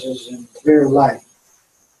arises in clear light.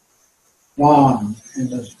 Vam, in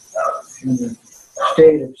the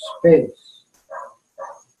state of space.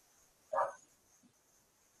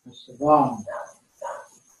 That's the Vam.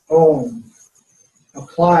 Om,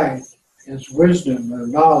 applied as wisdom or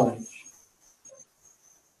knowledge.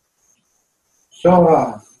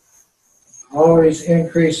 Soha, always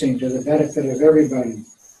increasing to the benefit of everybody.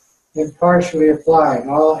 Impartially applied,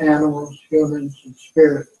 all animals, humans, and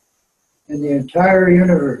spirit, and the entire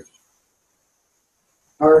universe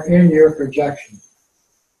are in your projection.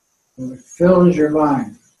 And it fills your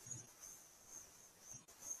mind.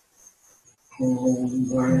 Om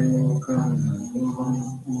Vairokana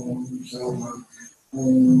Vam Om Soha.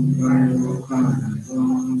 Om Vairokana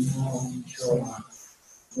Vam Om Soha.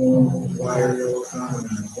 Om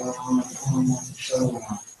Vairokana Vam Om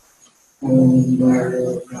Soha. Om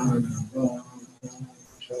Vairokana Vam Om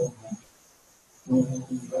Soha.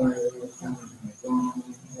 Om Vairokana Vam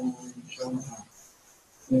Om Soha.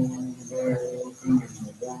 Om Vairokana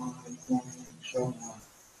Vam Om Soha.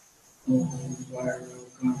 Om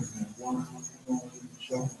Vairokana Vam Om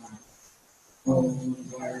Soha. Om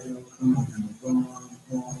Vairokana Vam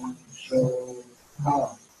Om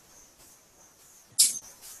Soha.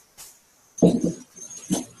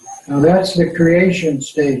 Now that's the creation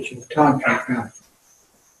stage of tantric practice.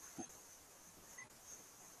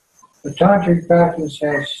 The tantric practice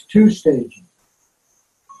has two stages.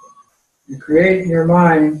 You create in your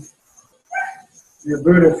mind your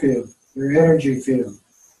Buddha field, your energy field.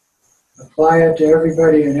 Apply it to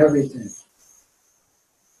everybody and everything,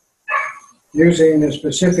 using the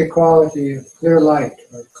specific quality of clear light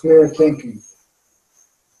or clear thinking,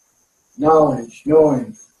 knowledge,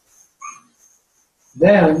 knowing.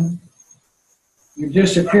 Then you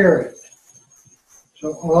disappear it.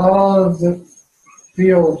 So all of the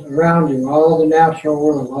field around you, all the natural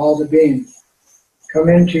world, all the beings come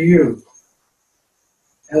into you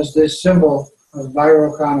as this symbol of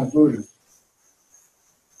Vairokana Buddha.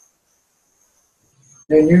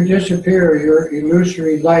 Then you disappear your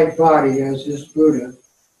illusory light body as this Buddha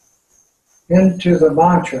into the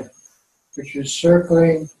mantra, which is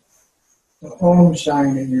circling the Om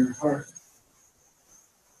sign in your heart.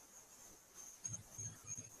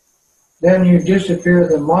 Then you disappear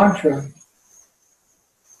the mantra,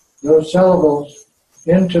 those syllables,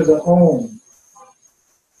 into the Om,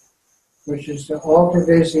 which is the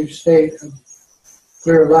all-pervasive state of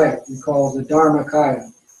clear light we call the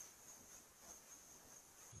Dharmakaya.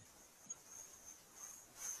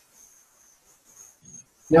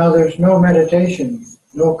 Now there's no meditation,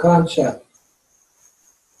 no concept,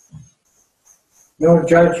 no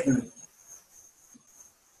judgment.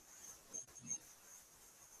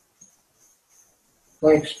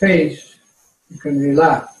 Like space, you can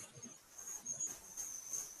relax.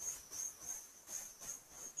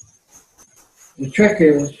 The trick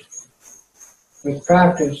is, with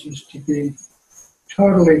practice, is to be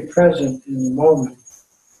totally present in the moment.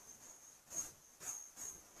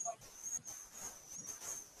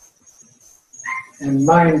 And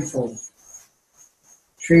mindful.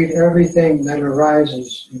 Treat everything that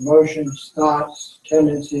arises, emotions, thoughts,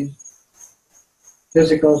 tendencies,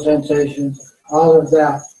 physical sensations, all of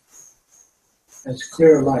that as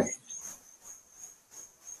clear light.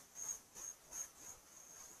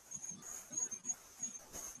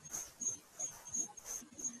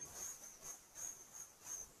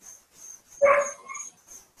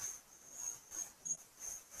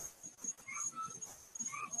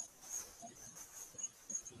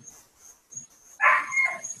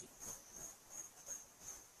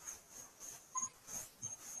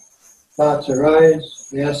 Thoughts arise,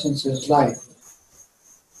 the essence is light.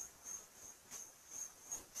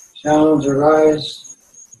 Sounds arise,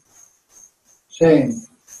 same.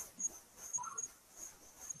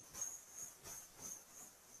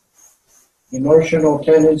 Emotional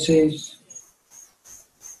tendencies,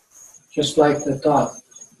 just like the thought,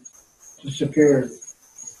 disappeared.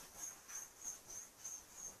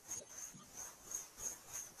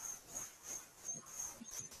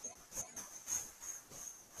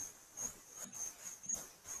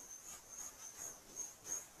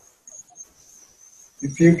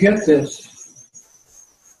 If you get this,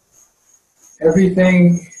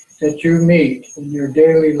 everything that you meet in your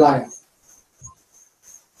daily life,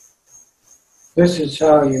 this is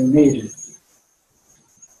how you meet it.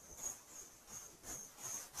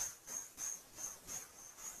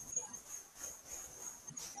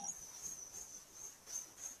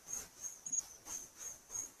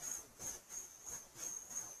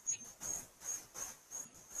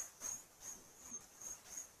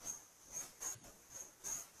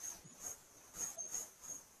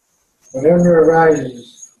 Whatever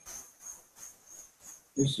arises,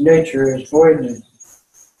 its nature is voidness.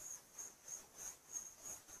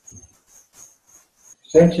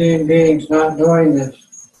 Sentient beings not knowing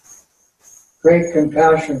this, great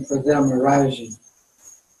compassion for them arising,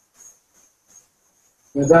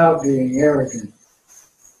 without being arrogant.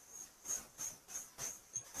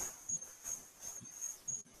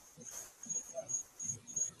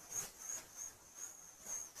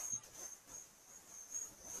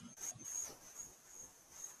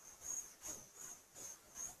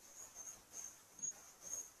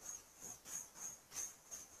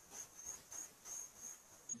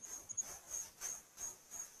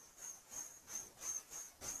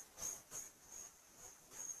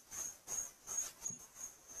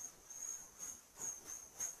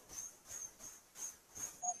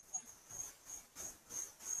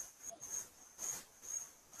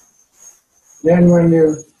 Then when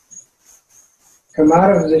you come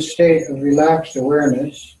out of this state of relaxed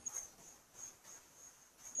awareness,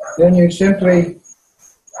 then you simply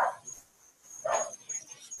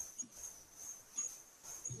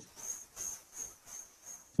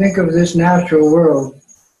think of this natural world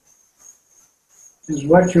as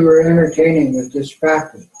what you are entertaining with this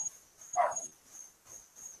practice.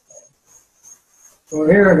 Well,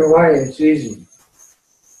 here in Hawaii it's easy.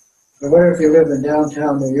 But what if you live in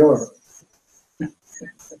downtown New York?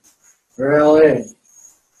 Or LA?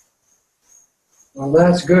 Well,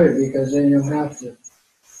 that's good because then you'll have to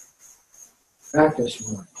practice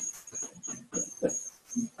more.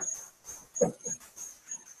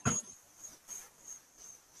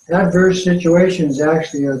 Adverse situations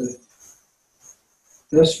actually are the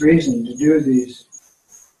best reason to do these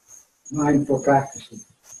mindful practices.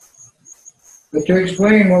 But to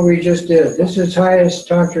explain what we just did, this is highest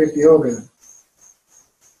tantric yoga.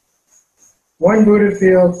 1 Buddha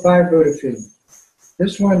field, 5 Buddha field.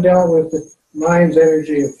 This one dealt with the mind's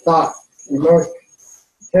energy of thought, emotion,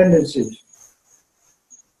 tendencies,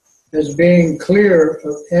 as being clear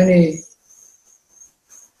of any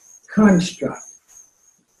construct,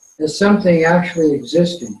 as something actually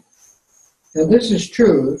existing. And this is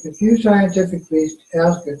true. If you scientifically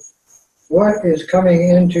ask it, what is coming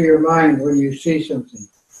into your mind when you see something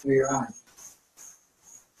through your eye?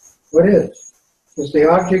 What is? Is the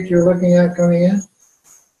object you're looking at coming in?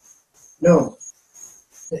 No.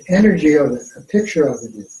 The energy of it, a picture of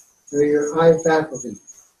it is, through your eye faculty.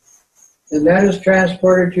 And that is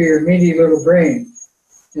transported to your meaty little brain.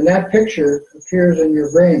 And that picture appears in your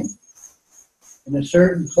brain in a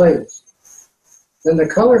certain place. Then the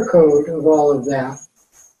color code of all of that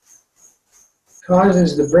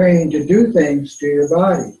causes the brain to do things to your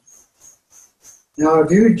body. Now,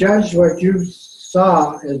 if you judge what you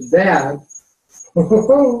saw as bad, the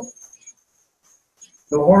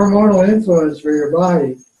hormonal influence for your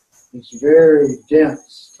body is very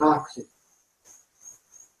dense, toxic.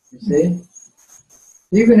 You see?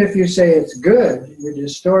 Even if you say it's good, you're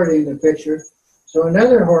distorting the picture. So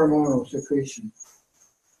another hormonal secretion.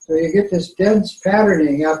 So you get this dense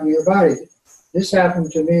patterning happening in your body. This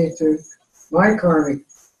happened to me through my karmic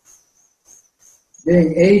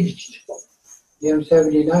being aged. I'm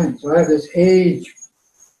 79, so I have this age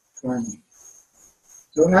karmic.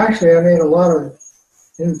 So actually I made a lot of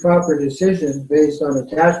improper decisions based on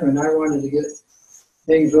attachment. I wanted to get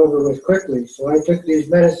things over with quickly, so I took these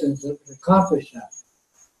medicines that accomplished that.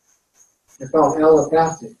 They're called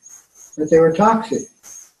allopathic, but they were toxic.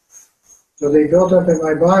 So they built up in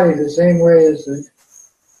my body the same way as the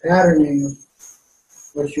patterning of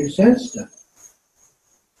what you sensed them,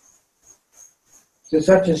 to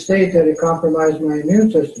such a state that it compromised my immune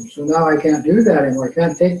system. So now I can't do that anymore. I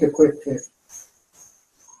can't take the quick fix.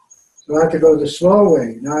 So I have to go the slow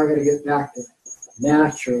way. Now I got to get back to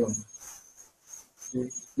natural,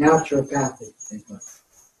 naturopathic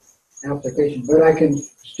application. But I can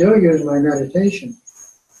still use my meditation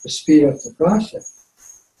to speed up the process.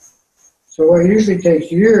 So what usually takes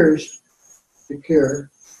years to cure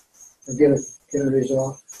or get a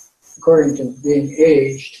result, according to being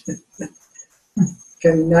aged,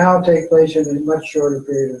 can now take place in a much shorter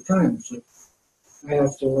period of time. So I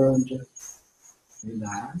have to learn to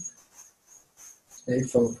relax, stay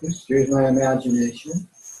focused, use my imagination.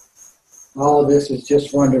 All of this is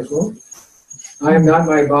just wonderful. I am not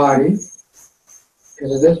my body,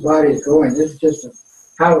 because this body is going. This is just a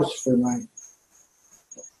house for my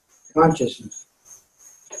consciousness.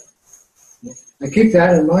 I keep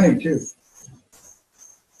that in mind too.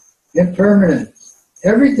 Impermanence.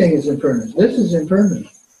 Everything is impermanent. This is impermanent.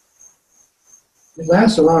 It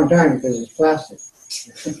lasts a long time because it's plastic.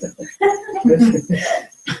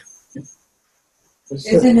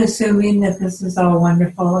 Isn't assuming that this is all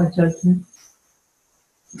wonderful a judgment?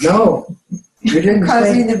 No, you didn't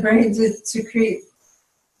Causing say. the brain to secrete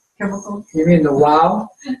chemicals? You mean the wow?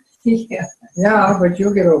 Yeah. Yeah, but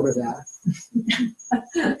you'll get over that.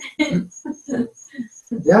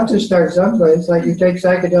 You have to start someplace, like you take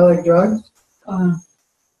psychedelic drugs.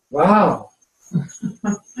 Wow.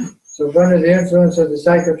 So under the influence of the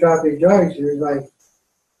psychotropic drugs, you're like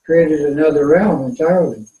created another realm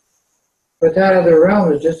entirely. But that other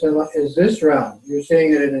realm is is this realm. You're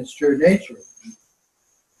seeing it in its true nature.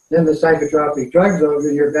 Then the psychotropic drugs over,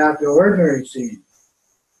 and you're back to ordinary seeing.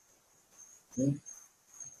 Okay?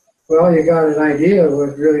 Well, you got an idea of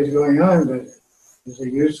what really is going on, but is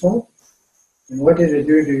it useful? And what did it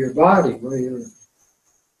do to your body? Well, you're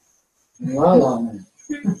in la la land.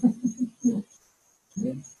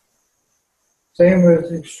 Okay? Same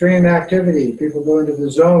with extreme activity. People go into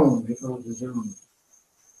the zone, they call it the zone.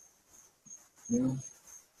 You know?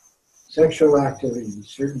 Sexual activity,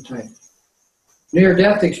 certain type.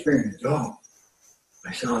 Near-death experience. Oh,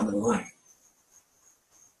 I saw the light.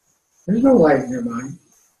 There's no light in your mind.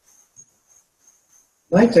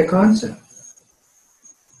 Light's a concept.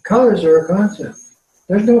 Colors are a concept.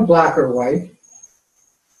 There's no black or white.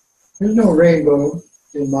 There's no rainbow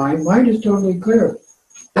in mind. Mind is totally clear.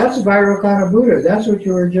 That's Vairocana Buddha. That's what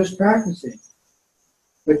you were just practicing.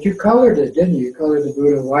 But you colored it, didn't you? You colored the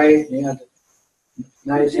Buddha white, and you had the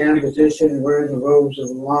nice hand position and wearing the robes of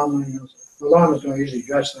the Lama. You know. The Lamas don't usually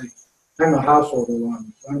dress like, I'm a household of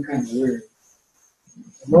Lamas, so I'm kind of weird.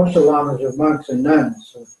 Most of the Lamas are monks and nuns,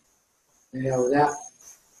 so they have that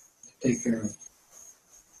to take care of.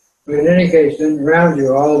 But in any case, then around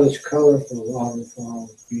you, all this colorful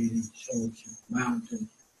waterfalls, beach, ocean, mountain,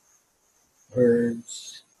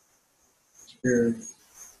 birds, spirits,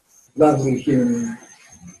 lovely humor.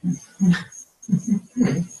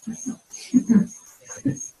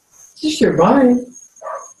 Just your mind.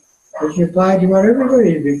 As you applied, you want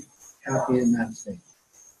everybody to be happy in that state.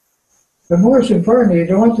 But most importantly, you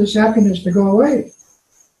don't want this happiness to go away.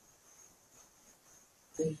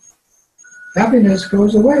 Happiness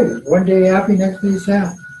goes away. One day happy, next day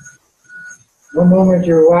sad. One moment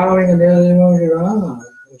you're wowing, and the other moment you're, I'll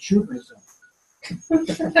shoot myself.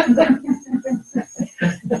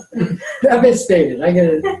 Devastated. I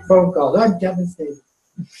get a phone call. I'm devastated.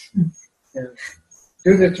 Yeah.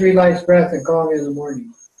 Do the 3 lights breath and call me in the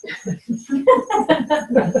morning.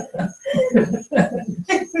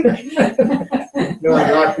 No,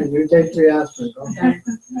 doctor, you take 3 aspirin. Okay.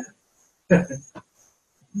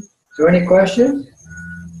 So any questions?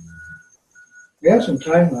 We have some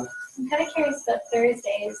time left. I'm kind of curious about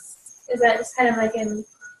Thursdays. Is that just kind of like an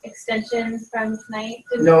extension from tonight?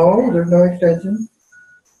 No, there's no extension.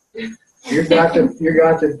 You got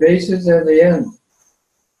the bases and the end.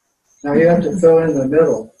 Now you have to fill in the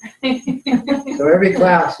middle. So every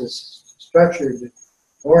class is structured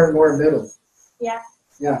more and more middle. Yeah.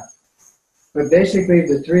 Yeah. But basically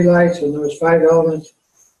the 3 lights and those 5 elements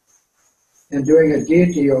and doing a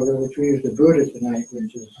deity yoga, which we use the Buddha tonight,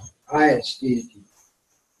 which is highest deity.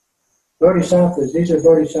 Bodhisattvas, these are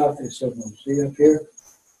bodhisattva symbols. See up here?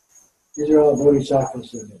 These are all bodhisattva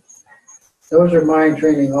symbols. Those are mind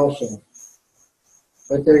training also.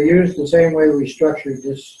 But they're used the same way we structured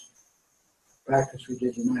this practice we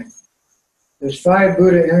did tonight. There's 5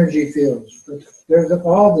 Buddha energy fields, but they're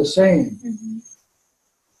all the same. Mm-hmm.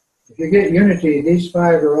 If you get unity, these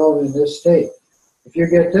 5 are all in this state. If you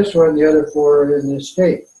get this one, the other 4 are in this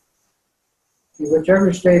state.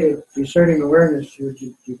 Whichever state of discerning awareness you're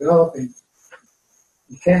developing,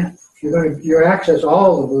 you can't. If you're going to, you access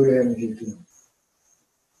all the Buddha energy fields.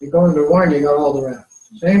 You go into one, you got all the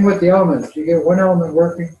rest. Same with the elements. You get one element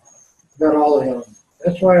working, you got all the elements.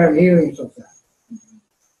 That's why I'm healing so fast.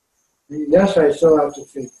 Yes, I still have to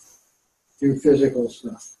do physical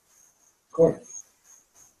stuff. Of course.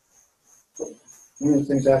 One of the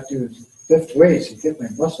things I have to do is lift weights and get my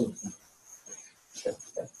muscles done.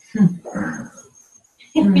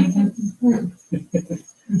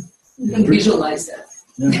 Visualize that.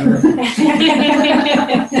 Go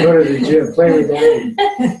to the gym, play with daddy.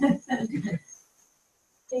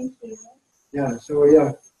 Thank you. Yeah, so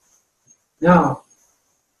yeah. Now,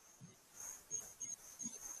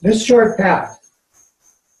 this short path,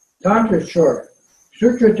 Tantra is short.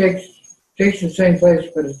 Sutra takes the same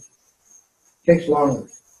place, but it takes longer.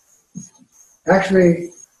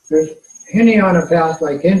 Actually, there's Hinayana path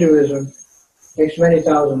like Hinduism takes many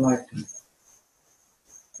thousand lifetimes.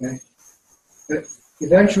 Okay? But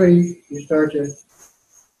eventually you start to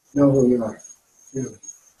know who you are, really.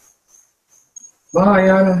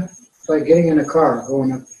 Mahayana, it's like getting in a car,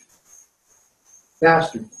 going up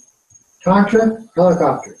faster. Tantra,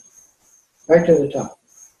 helicopter, right to the top.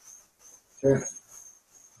 Sure.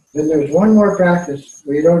 Then there's one more practice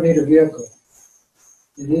where you don't need a vehicle.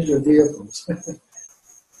 And these are vehicles.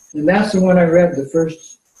 And that's the one I read the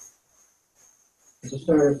first, at the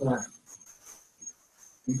start of class.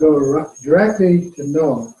 You go directly to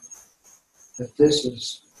know that this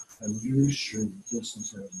is illusion. This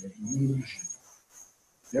is an illusion.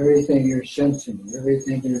 Everything you're sensing,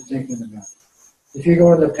 everything you're thinking about. If you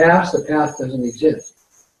go in the past doesn't exist.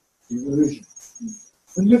 Illusion.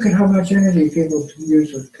 But look at how much energy people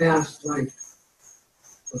use with past life,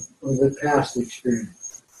 or with past experience.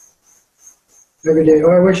 Every day,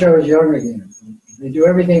 oh, I wish I was young again. They do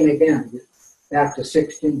everything they can to get back to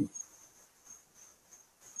 16.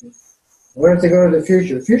 What if they go to the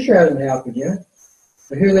future? The future hasn't happened yet.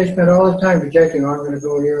 But here they spend all the time projecting, oh, I'm going to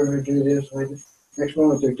go here, I'm going to do this. Next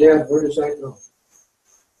moment they're dead. Where does that go?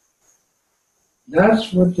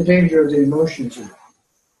 That's what the danger of the emotions is.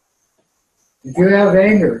 If you have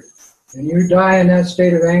anger, and you die in that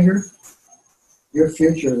state of anger, your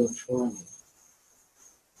future looks horrible.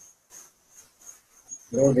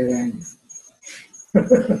 Don't get angry.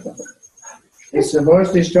 It's the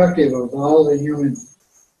most destructive of all the human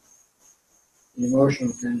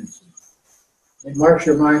emotional tendencies. It marks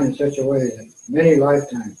your mind in such a way that many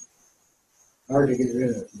lifetimes, hard to get rid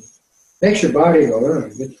of. It makes your body go,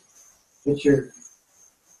 gets your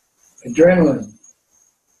adrenaline.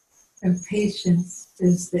 And patience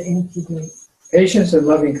is the antidote. Patience and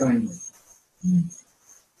loving kindness.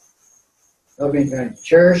 Loving kindness.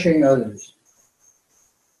 Cherishing others.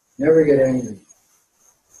 Never get angry.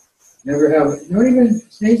 Never don't even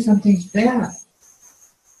say something's bad.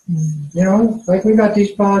 You know, like we got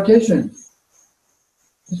these politicians.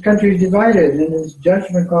 This country is divided, and there's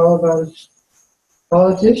judgment call about its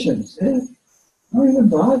politicians. Don't even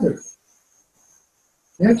bother.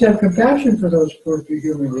 You have to have compassion for those poor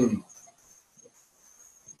human beings.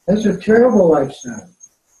 That's a terrible lifestyle.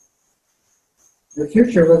 Their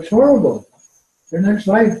future looks horrible. Their next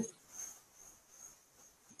life.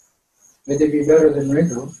 May they be better than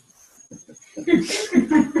Ringo.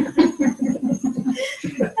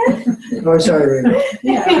 Oh, sorry, Rita.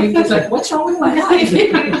 Yeah, I mean, it's like, what's wrong with my life?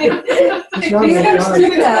 It's not You like never God. do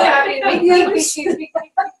that.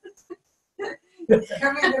 Yeah.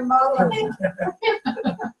 Coming to Mola.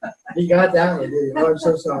 He got that one, did he? Oh, I'm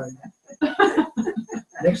so sorry.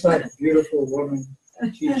 Next like a beautiful woman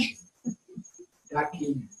teacher.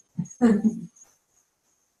 Taki.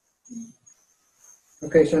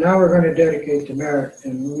 Okay, so now we're going to dedicate to merit.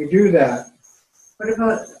 And when we do that, What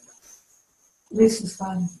about Lisa's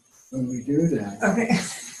father? when we do that, Okay.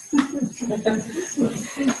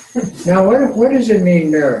 now what does it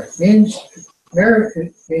mean, merit?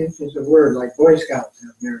 Merit is a word like Boy Scouts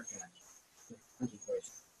have merit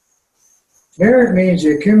badges. Merit means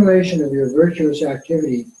the accumulation of your virtuous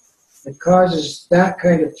activity that causes that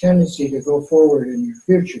kind of tendency to go forward in your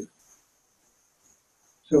future.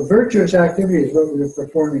 So virtuous activity is what we're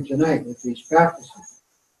performing tonight with these practices.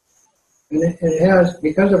 And it has,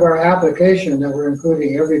 because of our application that we're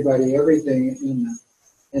including everybody, everything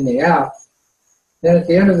in the app, then at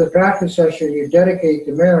the end of the practice session, you dedicate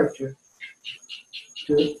the merit to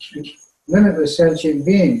limitless sentient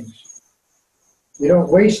beings. You don't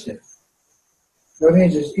waste it. That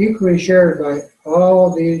means it's equally shared by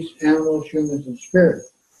all these animals, humans, and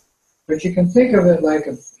spirits. But you can think of it like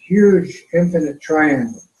a huge infinite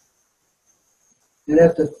triangle. And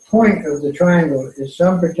at the point of the triangle is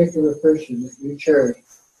some particular person that you cherish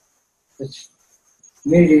that's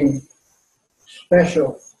needing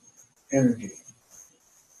special energy.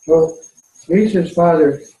 So Lisa's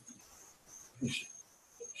father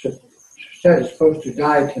said is supposed to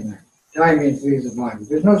die tonight. Die means leave the body.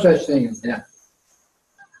 There's no such thing as death.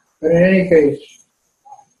 But in any case,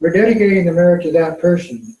 we're dedicating the merit to that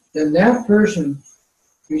person. Then that person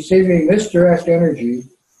receiving this direct energy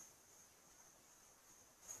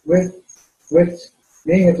with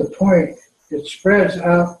being at the point, it spreads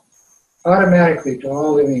out automatically to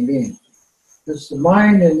all living beings. Because the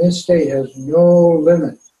mind in this state has no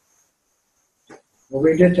limit. What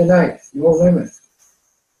we did tonight, no limit.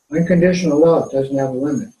 Unconditional love doesn't have a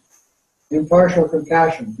limit. Impartial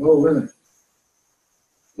compassion, no limit.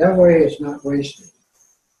 That way it's not wasted.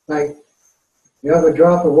 Like you have a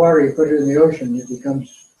drop of water, you put it in the ocean, it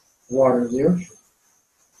becomes the water of the ocean.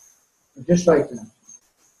 Just like that.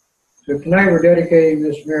 So tonight we're dedicating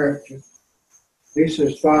this merit to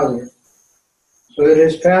Lisa's father so that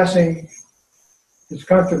his passing is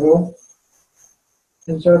comfortable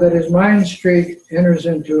and so that his mind streak enters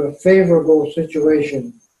into a favorable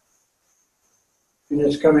situation in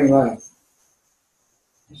his coming life.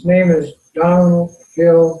 His name is Donald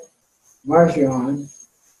Phil Marcion,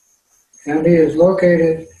 and he is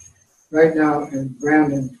located right now in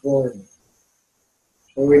Brandon, Florida.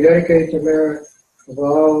 So we dedicate the merit of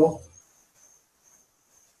all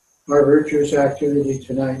our virtuous activity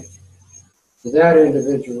tonight to that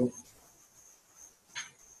individual.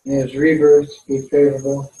 May his rebirth be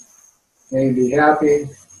favorable. May he be happy.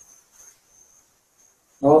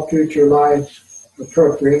 All future lives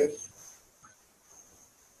appropriate.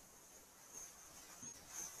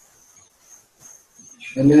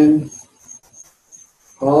 And then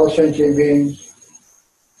all sentient beings,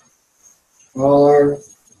 all our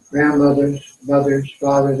grandmothers, mothers,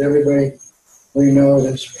 fathers, everybody we know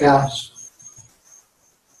that's past,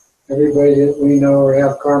 everybody that we know or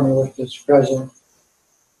have karma with that's present.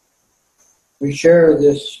 We share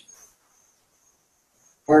this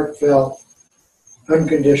heartfelt,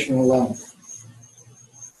 unconditional love.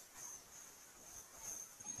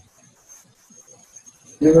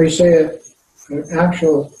 Then we say an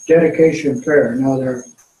actual dedication prayer. Now there are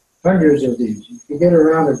hundreds of these. If you get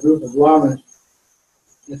around a group of lamas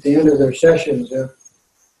at the end of their sessions,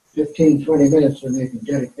 15, 20 minutes they're making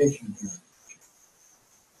dedication prayer.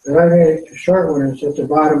 But I made a short one. It's at the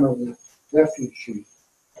bottom of the refuge sheet.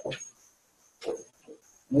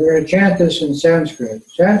 We're going to chant this in Sanskrit.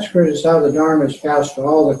 Sanskrit is how the Dharma is passed to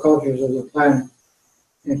all the cultures of the planet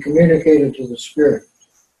and communicated to the spirit.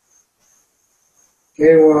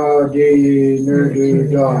 Kewa di nurdu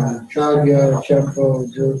da, chagya chepo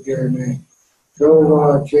durgirne,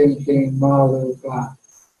 dova chinking malu ba,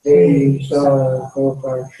 te sa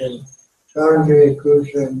koparsha, chandre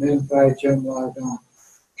kusha nimpai jemladam,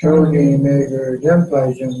 choni megar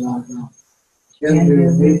dempai jemladam,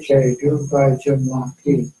 yendu niche dumpai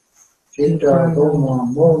jemlaki, chinta goma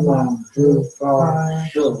moma dupa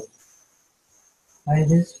sho.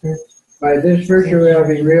 By this virtue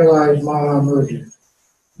having realized Mahamudra,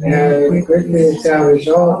 and we quickly establish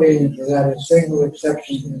all beings without a single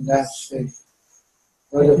exception in that state.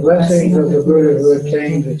 For the blessings of the Buddha who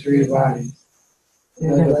attained the three bodies,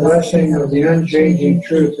 and the blessing of the unchanging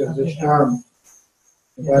truth of this Dharma,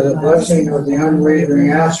 by the blessing of the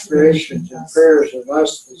unwavering aspirations and prayers of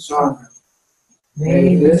us, the song,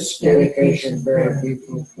 may this dedication bear deep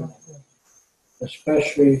fruit,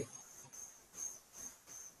 especially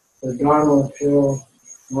for Donald, Phil,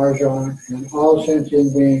 Marjan, and all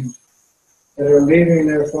sentient beings that are leaving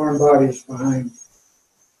their foreign bodies behind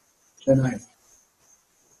tonight.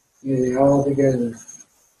 May they all together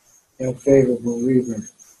have favorable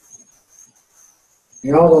rebirth.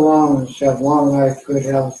 May all the long ones have long life, good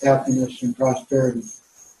health, happiness, and prosperity,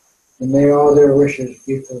 and may all their wishes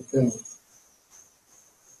be fulfilled.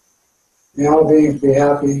 May all beings be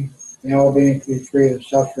happy, may all beings be free of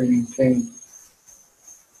suffering and pain.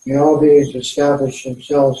 May all beings establish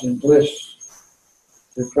themselves in bliss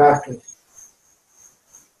through practice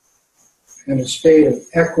and a state of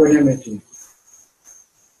equanimity,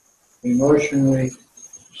 emotionally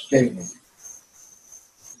stable.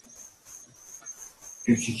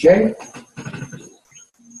 Juchiche.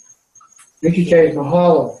 Juchiche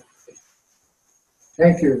mahalo.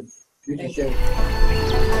 Thank you. Juchiche.